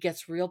he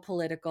gets real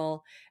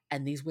political,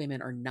 and these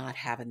women are not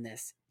having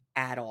this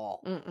at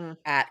all. Mm-mm.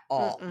 At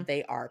all. Mm-mm.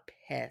 They are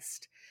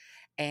pissed.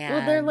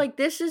 Well, they're And like,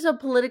 this is a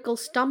political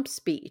stump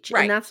speech, and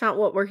right. that's not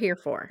what we're here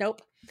for.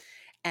 Nope. Right.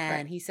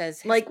 And he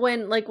says his Like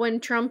when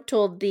Trump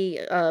told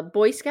the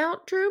Boy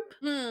Scout troop,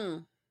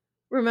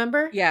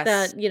 remember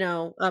yes. that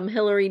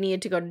Hillary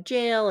needed to go to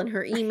jail and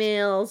her Right.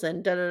 emails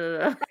and da da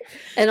da,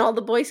 and all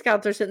the Boy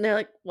Scouts are sitting there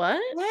like, what?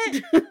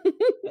 What?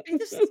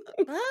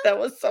 What? That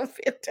was so That's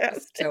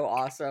fantastic. so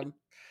awesome.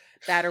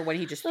 That or when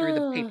he just threw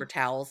the paper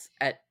towels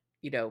at,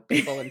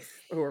 people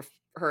who are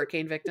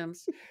hurricane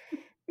victims.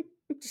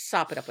 Just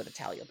sop it up with a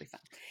towel, you'll be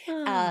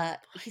fine.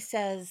 He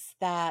says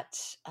that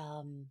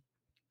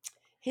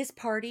his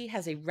party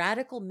has a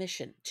radical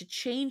mission to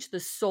change the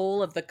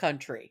soul of the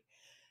country.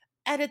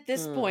 And at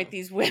this point,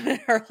 these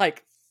women are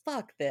like,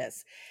 fuck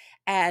this.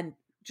 And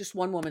just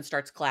one woman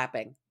starts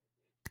clapping.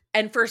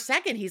 And for a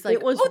second, he's like,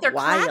 It was oh, they're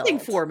clapping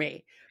wild. for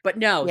me. But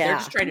no, they're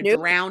just trying to Nope.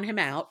 drown him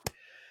out.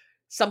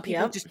 Some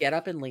people Yep. just get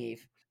up and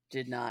leave.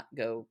 Did not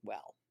go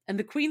well. And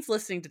the Queen's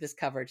listening to this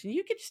coverage, and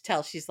you can just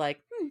tell she's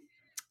like,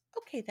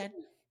 okay then.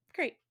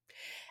 Great.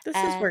 This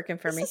is working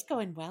for me. This is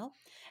going well.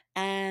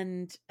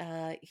 And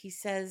he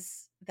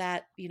says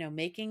that,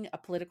 making a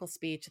political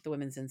speech at the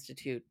Women's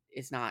Institute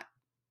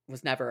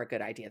was never a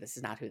good idea. This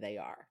is not who they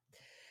are.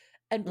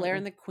 And Blair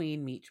and the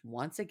Queen meet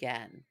once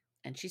again.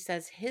 And she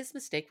says his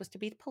mistake was to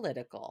be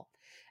political,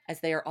 as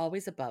they are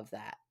always above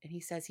that. And he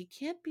says he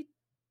can't be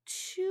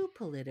too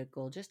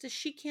political, just as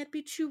she can't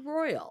be too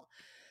royal.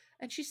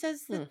 And she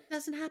says that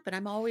doesn't happen.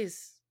 I'm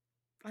always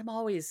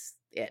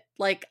it.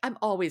 Like, I'm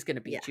always going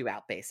to beat you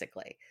out,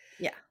 basically.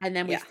 Yeah. And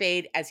then we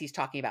fade as he's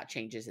talking about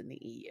changes in the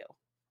EU.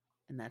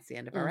 And that's the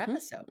end of our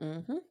episode.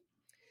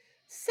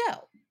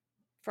 So,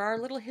 for our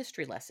little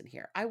history lesson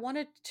here, I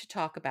wanted to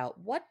talk about,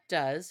 what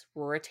does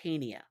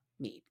Ruritania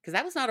mean? Because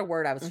that was not a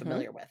word I was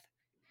familiar with.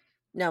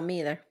 No,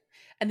 me either.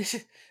 And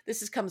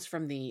this comes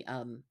from the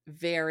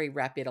very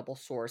reputable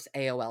source,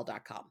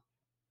 AOL.com.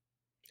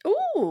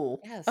 Ooh.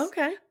 Yes.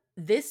 Okay.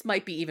 This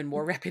might be even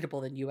more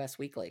reputable than US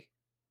Weekly.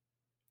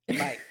 It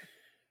might.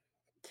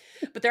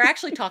 But they're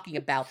actually talking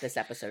about this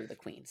episode of The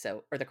Queen,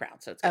 or The Crown,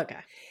 so it's good. Okay.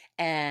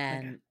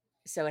 And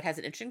so it has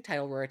an interesting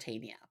title,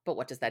 Ruritania. But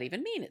what does that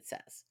even mean, it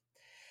says?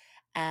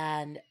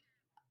 And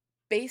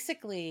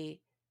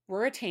basically,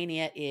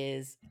 Ruritania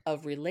is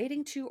of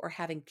relating to or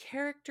having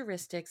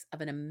characteristics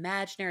of an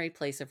imaginary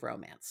place of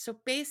romance. So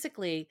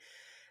basically,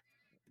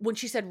 when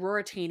she said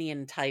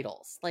Ruritanian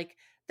titles, like,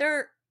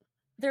 they're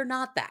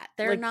not that.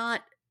 They're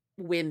not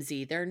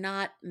whimsy. They're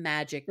not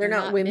magic. They're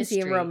not whimsy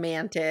mystery. and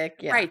romantic.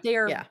 Yeah. Right. They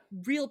are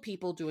real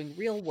people doing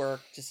real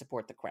work to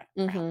support the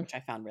crown, which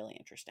I found really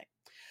interesting.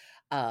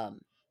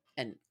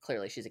 And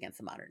clearly she's against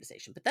the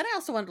modernization. But then I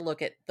also wanted to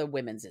look at the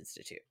Women's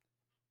Institute.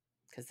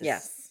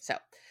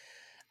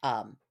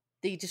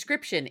 The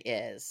description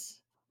is,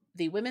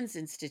 the Women's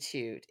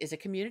Institute is a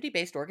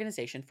community-based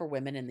organization for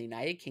women in the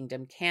United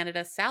Kingdom,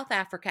 Canada, South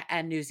Africa,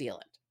 and New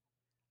Zealand.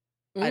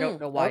 I don't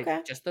know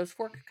why just those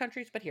 4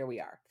 countries, but here we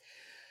are.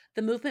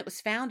 The movement was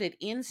founded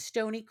in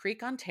Stony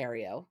Creek,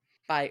 Ontario,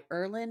 by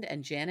Erland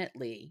and Janet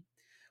Lee,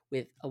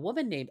 with a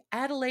woman named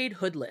Adelaide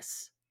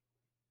Hoodless.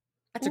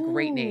 That's a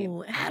great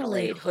name.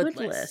 Adelaide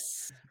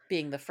Hoodless.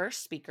 Being the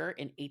first speaker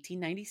in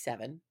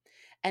 1897.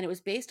 And it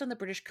was based on the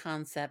British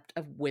concept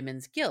of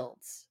women's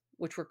guilds,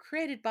 which were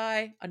created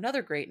by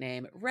another great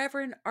name,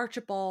 Reverend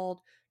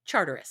Archibald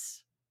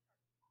Charteris.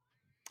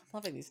 I'm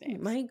loving these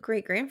names. My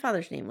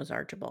great-grandfather's name was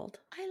Archibald.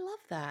 I love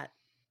that.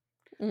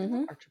 I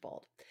love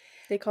Archibald.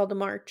 They called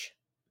him Arch.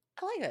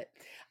 I like it.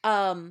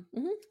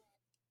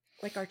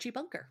 Like Archie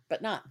Bunker,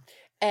 but not.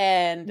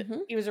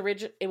 And it was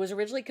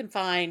originally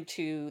confined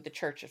to the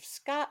Church of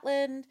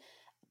Scotland,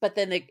 but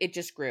then it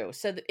just grew.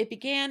 So it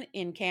began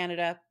in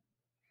Canada.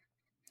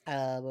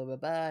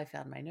 I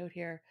found my note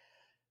here.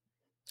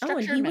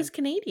 And he was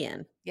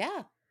Canadian.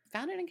 Yeah,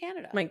 founded in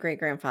Canada. My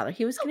great-grandfather,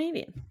 he was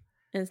Canadian.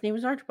 And his name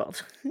was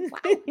Archibald. Wow.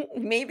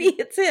 Maybe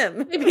it's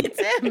him.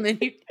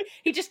 And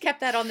he just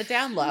kept that on the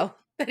down low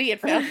that he had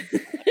found.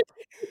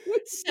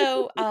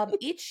 So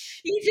he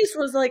just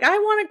was like, I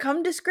want to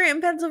come to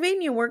Scranton,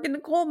 Pennsylvania, work in the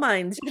coal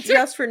mines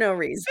just for no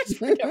reason.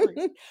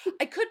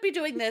 I could be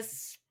doing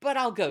this, but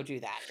I'll go do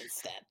that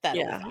instead.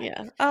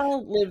 Yeah.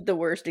 I'll live the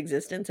worst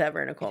existence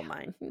ever in a coal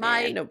mine.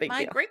 No big deal.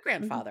 My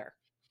great-grandfather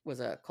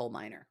was a coal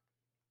miner.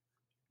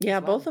 Yeah,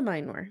 both of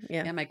mine were.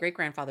 Yeah. My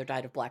great-grandfather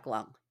died of black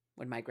lung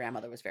when my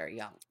grandmother was very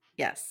young.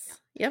 Yes.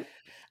 Yep.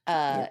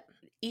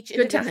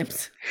 Good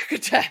times.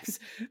 Good times.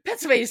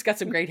 Pennsylvania's got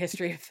some great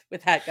history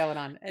with that going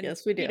on. And,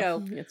 yes, we do.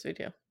 Yes, we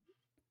do.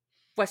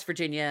 West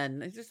Virginia,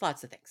 and there's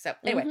lots of things. So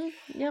anyway,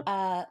 Yep.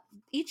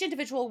 Each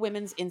individual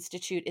women's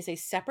institute is a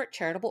separate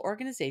charitable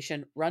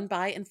organization run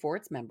by and for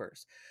its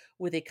members,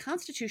 with a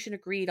constitution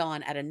agreed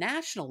on at a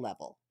national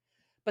level,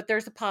 but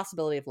there's a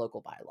possibility of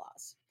local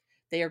bylaws.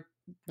 They are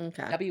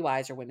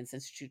WIs, or women's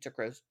institutes,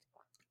 are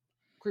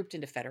grouped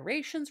into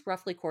federations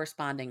roughly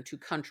corresponding to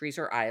countries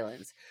or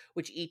islands,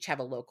 which each have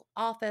a local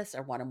office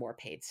or one or more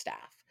paid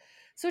staff.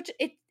 So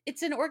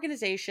it's an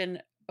organization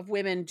of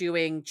women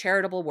doing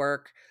charitable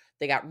work.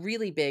 They got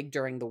really big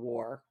during the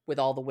war with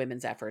all the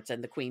women's efforts,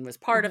 and the Queen was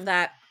part of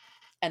that,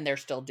 and they're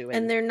still doing.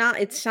 And they're not,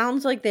 it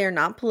sounds like they're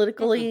not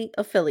politically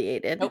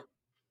affiliated.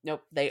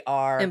 Nope, they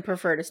are. And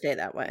prefer to stay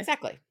that way.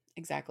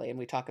 Exactly. And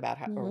we talk about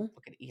how, or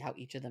look at how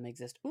each of them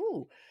exist.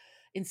 Ooh,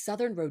 in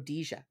Southern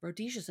Rhodesia.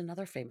 Rhodesia is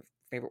another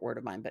favorite word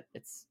of mine, but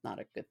it's not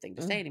a good thing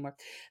to say anymore.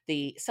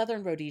 The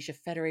Southern Rhodesia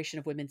Federation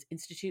of Women's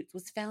Institutes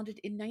was founded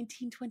in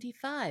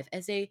 1925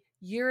 as a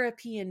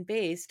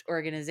European-based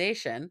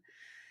organization,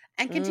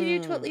 and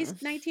continued to at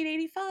least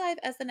 1985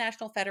 as the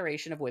National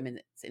Federation of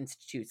Women's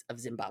Institutes of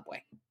Zimbabwe,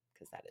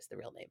 because that is the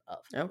real name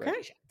of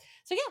Rhodesia.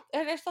 So yeah,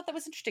 I just thought that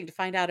was interesting to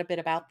find out a bit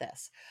about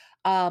this.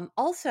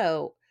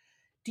 Also,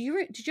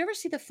 did you ever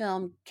see the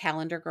film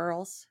Calendar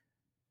Girls?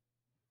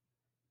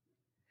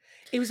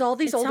 It was all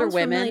these older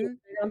women.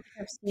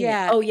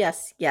 Yeah. Oh,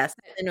 yes. I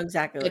know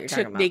exactly what you're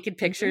talking about. Took naked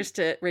pictures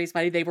to raise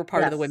money. They were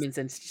part of the Women's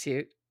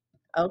Institute.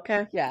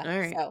 Okay. Yeah. All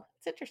right. So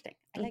it's interesting.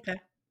 I like it.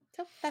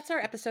 So that's our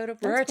episode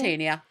of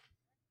Ruritania.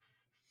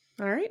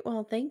 Cool. All right.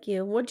 Well, thank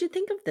you. What'd you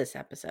think of this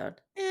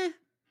episode?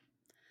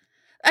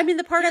 I mean,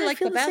 the part I liked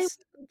the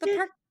best.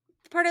 The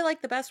part I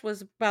liked the best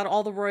was about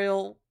all the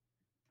royal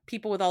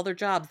people with all their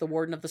jobs, the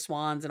Warden of the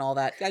Swans and all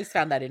that. I just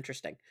found that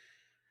interesting.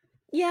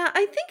 Yeah,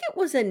 I think it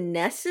was a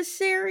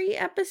necessary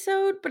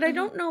episode, but I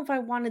don't know if I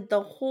wanted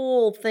the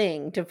whole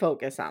thing to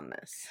focus on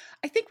this.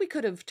 I think we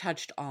could have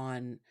touched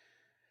on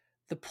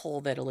the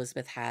pull that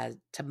Elizabeth had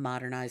to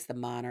modernize the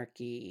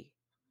monarchy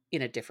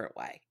in a different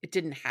way. It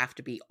didn't have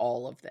to be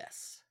all of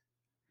this.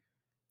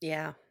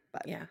 Yeah,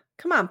 but yeah.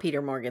 Come on,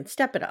 Peter Morgan,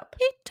 step it up.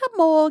 Peter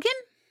Morgan.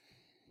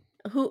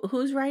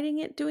 Who's writing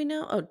it? Do we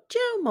know? Oh,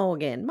 Joe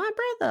Morgan, my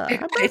brother. I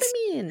brought him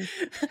in.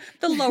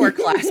 The lower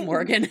class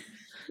Morgan.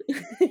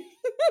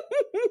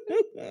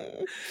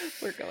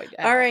 We're going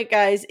down. All right,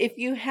 guys. If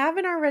you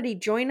haven't already,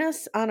 join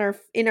us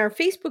in our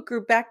Facebook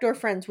group, Backdoor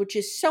Friends, which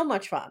is so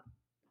much fun.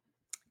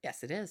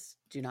 Yes, it is.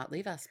 Do not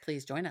leave us.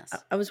 Please join us.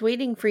 I was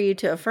waiting for you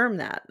to affirm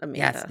that, Amanda.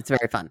 Yes, it's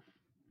very fun.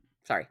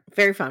 Sorry.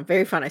 Very fun.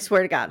 Very fun. I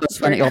swear to God. Most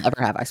fun you'll ever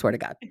have. I swear to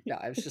God. No,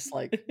 I was just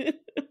like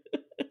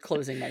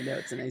closing my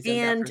notes and I zoomed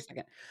out for a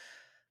second.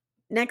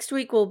 Next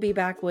week we'll be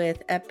back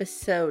with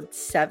episode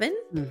 7.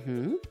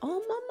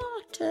 Alma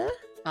Mater.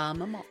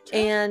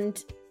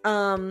 And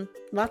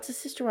lots of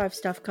Sister Wives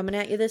stuff coming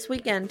at you this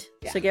weekend.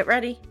 Yeah. So get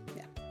ready.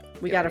 Yeah.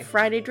 We got a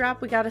Friday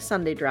drop. We got a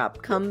Sunday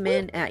drop coming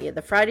in at you.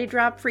 The Friday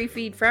drop, free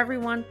feed for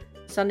everyone.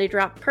 Sunday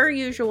drop, per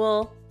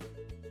usual.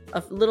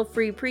 A little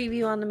free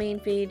preview on the main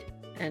feed.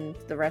 And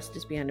the rest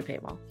is behind a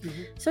paywall.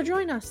 So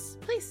join us.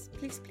 Please.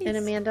 And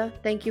Amanda,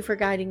 thank you for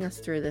guiding us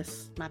through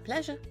this. My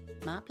pleasure.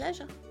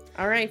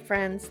 All right,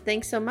 friends.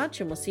 Thanks so much,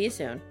 and we'll see you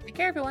soon. Take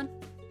care, everyone.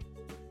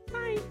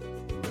 Bye.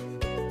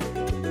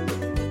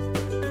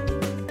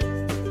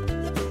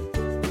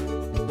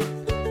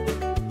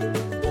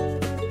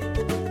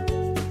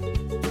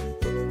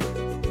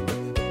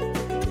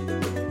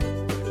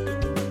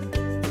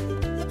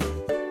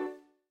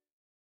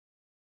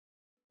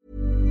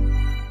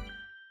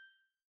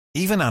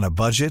 Even on a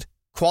budget,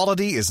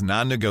 quality is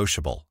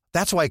non-negotiable.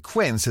 That's why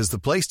Quince is the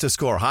place to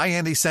score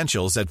high-end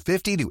essentials at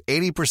 50 to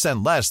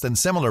 80% less than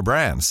similar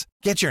brands.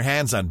 Get your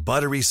hands on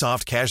buttery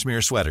soft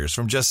cashmere sweaters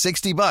from just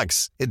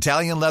 $60,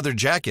 Italian leather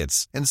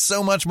jackets, and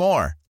so much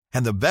more.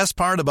 And the best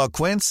part about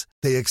Quince,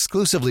 they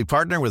exclusively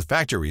partner with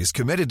factories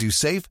committed to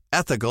safe,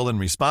 ethical, and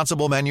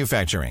responsible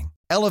manufacturing.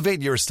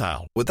 Elevate your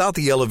style without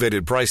the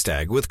elevated price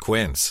tag with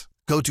Quince.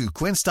 Go to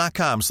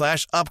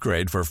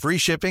quince.com/upgrade for free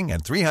shipping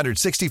and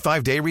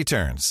 365-day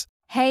returns.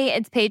 Hey,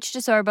 it's Paige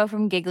DeSorbo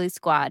from Giggly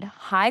Squad.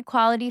 High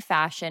quality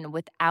fashion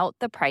without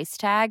the price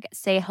tag.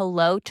 Say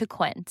hello to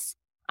Quince.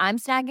 I'm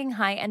snagging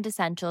high-end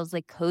essentials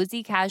like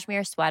cozy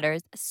cashmere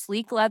sweaters,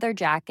 sleek leather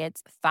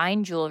jackets,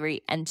 fine jewelry,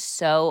 and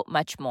so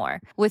much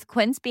more. With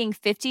Quince being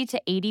 50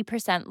 to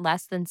 80%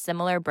 less than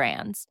similar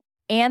brands.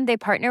 And they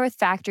partner with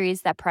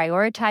factories that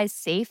prioritize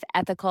safe,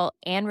 ethical,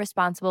 and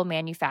responsible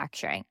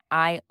manufacturing.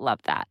 I love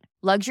that.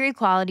 Luxury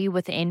quality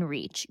within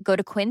reach. Go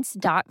to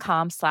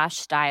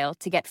quince.com/style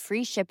to get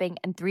free shipping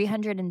and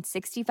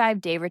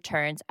 365-day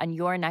returns on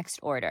your next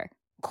order.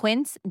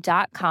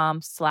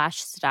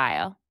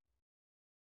 Quince.com/style.